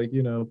 It was like,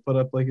 put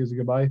up like his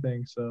goodbye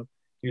thing. So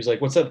he was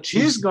like, "What's up,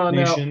 Chiefs?" He's gone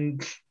Nation?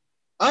 Now.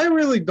 I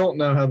really don't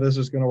know how this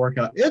is going to work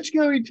out. It's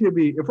going to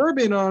be, if we're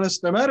being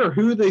honest, no matter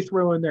who they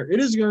throw in there, it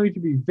is going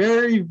to be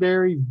very,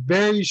 very,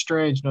 very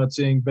strange not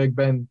seeing Big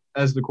Ben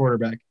as the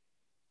quarterback.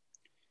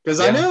 Because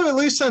I know, at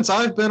least since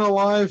I've been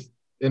alive,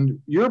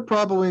 and you're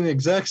probably in the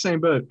exact same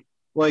boat,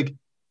 like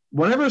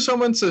whenever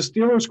someone says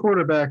Steelers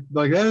quarterback,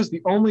 like that is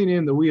the only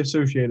name that we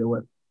associate it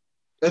with.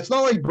 It's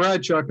not like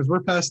Bradshaw because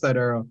we're past that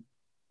era.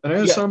 And I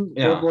know some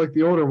like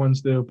the older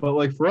ones do, but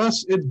like for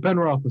us, it's Ben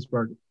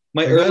Roethlisberger.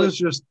 That is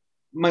just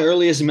my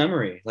earliest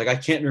memory. Like I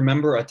can't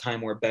remember a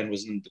time where Ben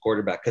was in the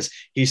quarterback because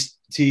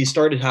he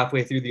started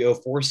halfway through the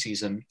 2004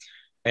 season,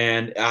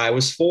 and I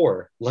was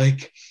 4.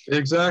 Like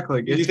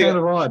exactly, it's kind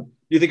of odd.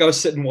 You think I was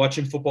sitting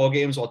watching football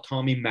games while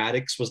Tommy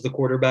Maddox was the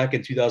quarterback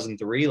in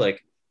 2003?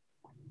 Like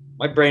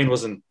my brain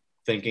wasn't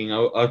thinking.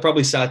 I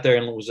probably sat there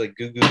and was like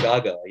goo goo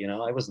gaga.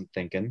 I wasn't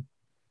thinking.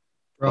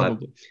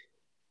 Probably.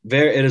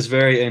 It is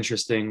very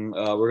interesting.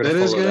 We're going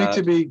to. It is going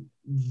to be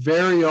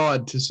very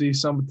odd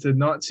to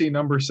not see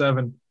number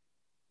 7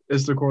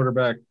 as the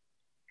quarterback.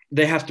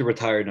 They have to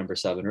retire number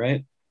 7,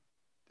 right?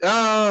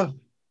 I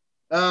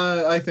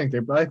think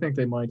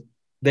they might.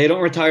 They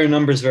don't retire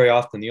numbers very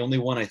often. The only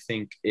one I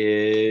think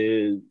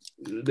is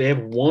they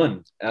have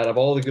one out of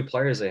all the good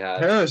players they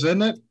had. Harris,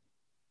 isn't it?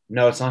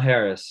 No, it's not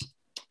Harris.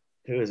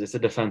 Who is it? It's a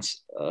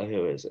defense.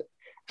 Who is it?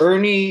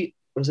 Ernie.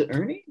 Was it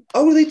Ernie?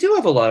 Oh, they do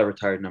have a lot of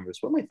retired numbers.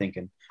 What am I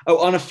thinking?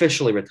 Oh,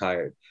 unofficially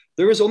retired.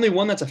 There was only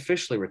one that's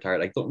officially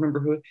retired. I don't remember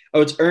who.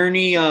 Oh, it's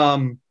Ernie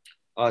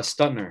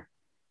Stuntner.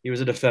 He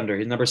was a defender.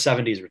 His number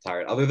 70 is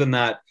retired. Other than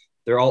that,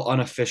 they're all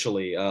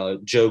unofficially.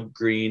 Joe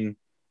Green.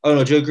 Oh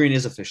no, Joe Green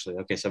is officially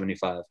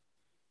 75.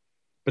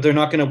 But they're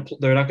not gonna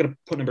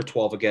put number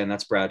 12 again.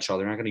 That's Bradshaw.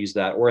 They're not gonna use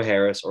that or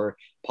Harris or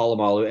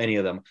Polamalu, any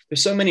of them.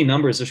 There's so many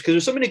numbers because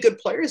there's so many good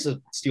players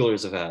that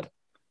Steelers have had.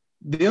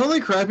 The only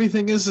crappy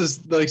thing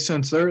is like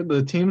since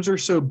the teams are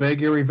so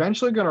big, you're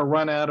eventually gonna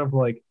run out of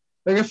like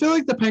I feel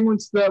like the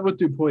Penguins did that with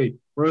Dupuis,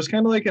 where it was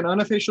kind of like an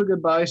unofficial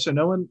goodbye. So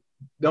no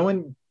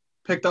one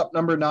picked up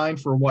number 9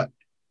 for what?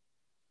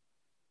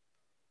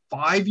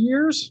 5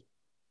 years?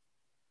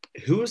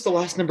 Who was the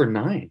last number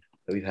 9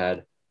 that we've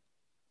had?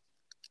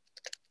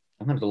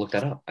 I'm going to have to look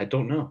that up. I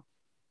don't know.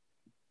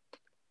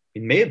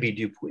 It may be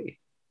Dupuis.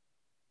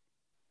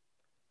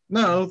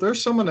 No,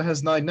 there's someone that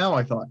has 9 now,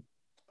 I thought.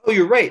 Oh,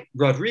 you're right.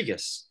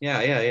 Rodriguez. Yeah.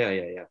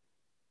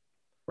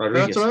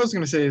 Rodriguez. That's what I was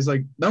going to say is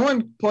like no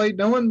one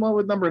went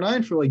with number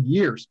 9 for like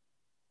years.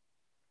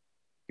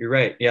 You're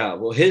right. Yeah.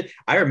 Well,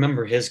 I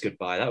remember his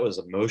goodbye. That was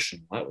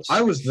emotional.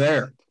 I was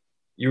there.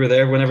 You were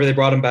there whenever they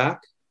brought him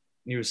back?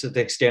 You were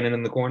standing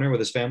in the corner with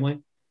his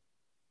family?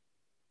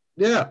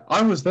 Yeah,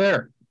 I was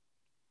there.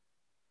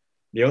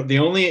 The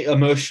only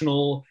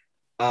emotional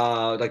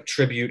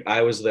tribute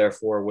I was there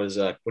for was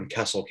when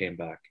Kessel came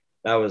back.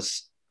 That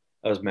was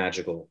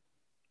magical.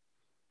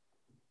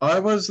 I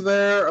was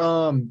there.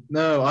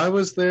 No, I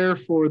was there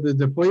for the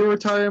Dupuis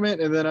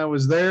retirement, and then I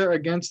was there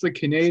against the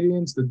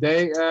Canadians the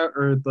day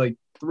or like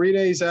 3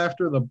 days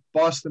after the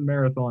Boston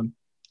Marathon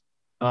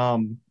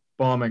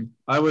bombing.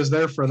 I was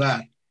there for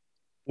that.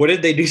 What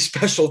did they do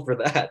special for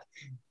that?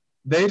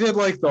 They did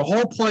like the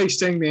whole place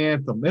sing the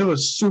anthem. It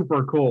was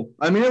super cool.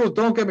 I mean,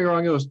 don't get me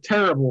wrong, it was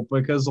terrible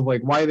because of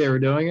like why they were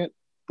doing it.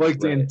 But like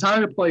the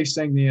entire place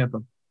sang the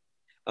anthem.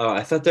 Oh,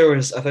 I thought there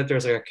was like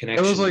a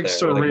connection. It was like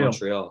surreal. Like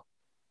Montreal.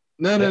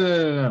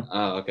 No.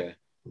 Oh, okay.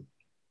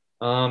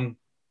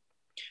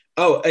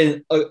 Oh,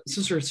 and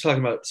since we're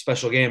talking about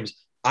special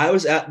games, I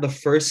was at the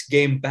first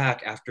game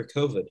back after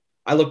COVID.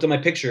 I looked at my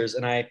pictures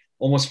and I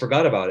almost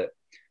forgot about it.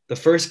 The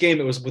first game,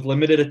 it was with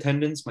limited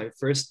attendance. The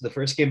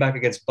first game back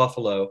against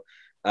Buffalo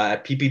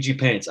at PPG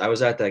Paints. I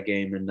was at that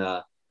game, and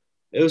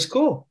it was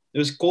cool. It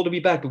was cool to be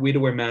back, but we had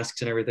to wear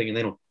masks and everything, and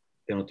they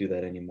don't do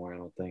that anymore, I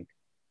don't think.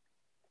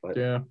 But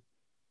yeah,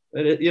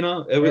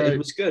 it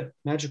was good,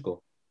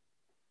 magical.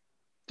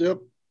 Yep.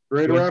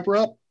 Ready to wrap her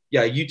up?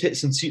 Yeah,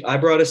 I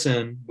brought us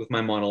in with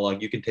my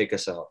monologue, you can take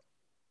us out.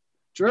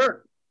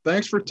 Sure.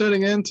 Thanks for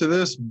tuning in to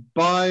this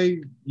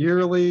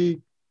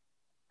bi-yearly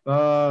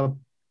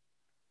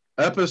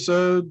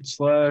episode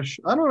 / I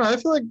don't know. I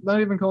feel like not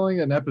even calling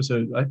it an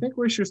episode. I think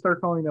we should start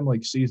calling them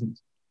like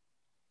seasons.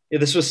 Yeah,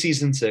 this was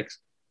season 6.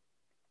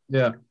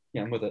 Yeah.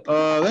 Yeah, I'm with it.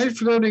 Thanks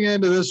for tuning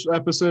in to this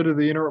episode of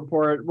the Unit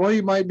Report. Well,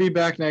 you might be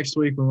back next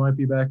week. We might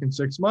be back in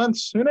 6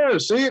 months. Who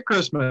knows? See you at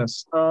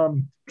Christmas.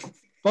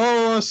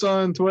 Follow us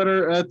on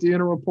Twitter at the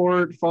Unit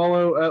Report.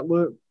 Follow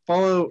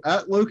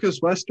at Lucas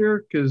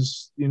Wester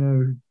because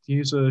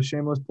he's a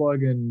shameless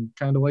plug and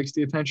kind of likes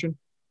the attention.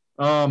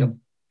 Yep.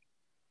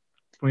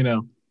 We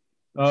know.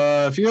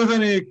 If you have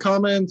any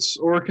comments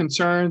or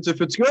concerns, if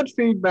it's good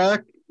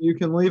feedback, you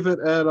can leave it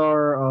at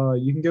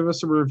you can give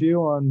us a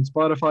review on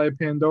Spotify,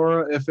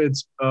 Pandora. If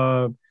it's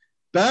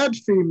bad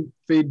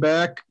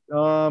feedback,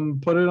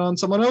 put it on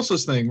someone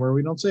else's thing where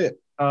we don't see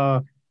it.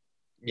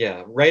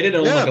 Yeah, write it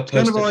on like a post-it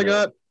kind of all I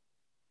got.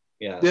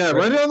 Yeah,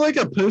 write it on like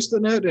a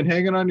post-it note and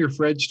hang it on your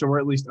fridge to where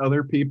at least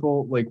other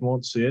people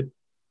won't see it.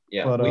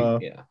 Yeah, but,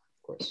 of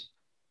course.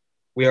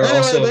 We are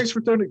thanks for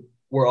tuning.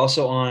 We're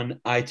also on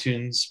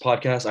iTunes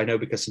podcast. I know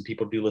because some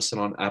people do listen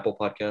on Apple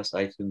Podcasts,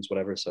 iTunes,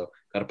 whatever. So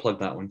got to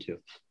plug that one too.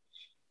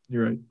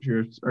 You're right.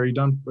 Are you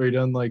done? Are you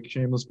done like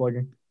shameless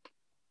plugging?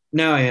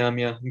 No, I am.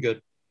 Yeah, I'm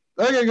good.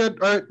 Okay,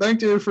 good. All right.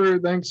 Thanks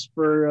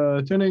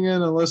for tuning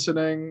in and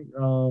listening.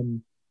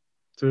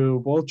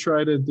 too. We'll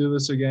try to do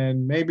this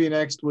again, maybe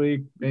next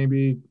week,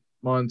 maybe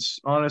months.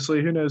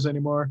 Honestly, who knows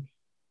anymore?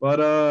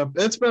 But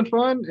it's been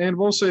fun, and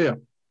we'll see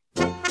you.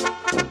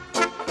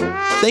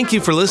 Thank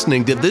you for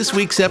listening to this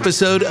week's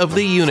episode of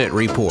The Unit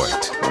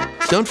Report.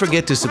 Don't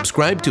forget to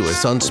subscribe to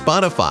us on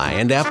Spotify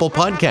and Apple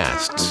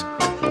Podcasts.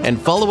 And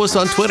follow us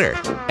on Twitter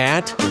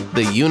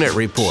 @The Unit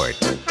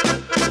Report.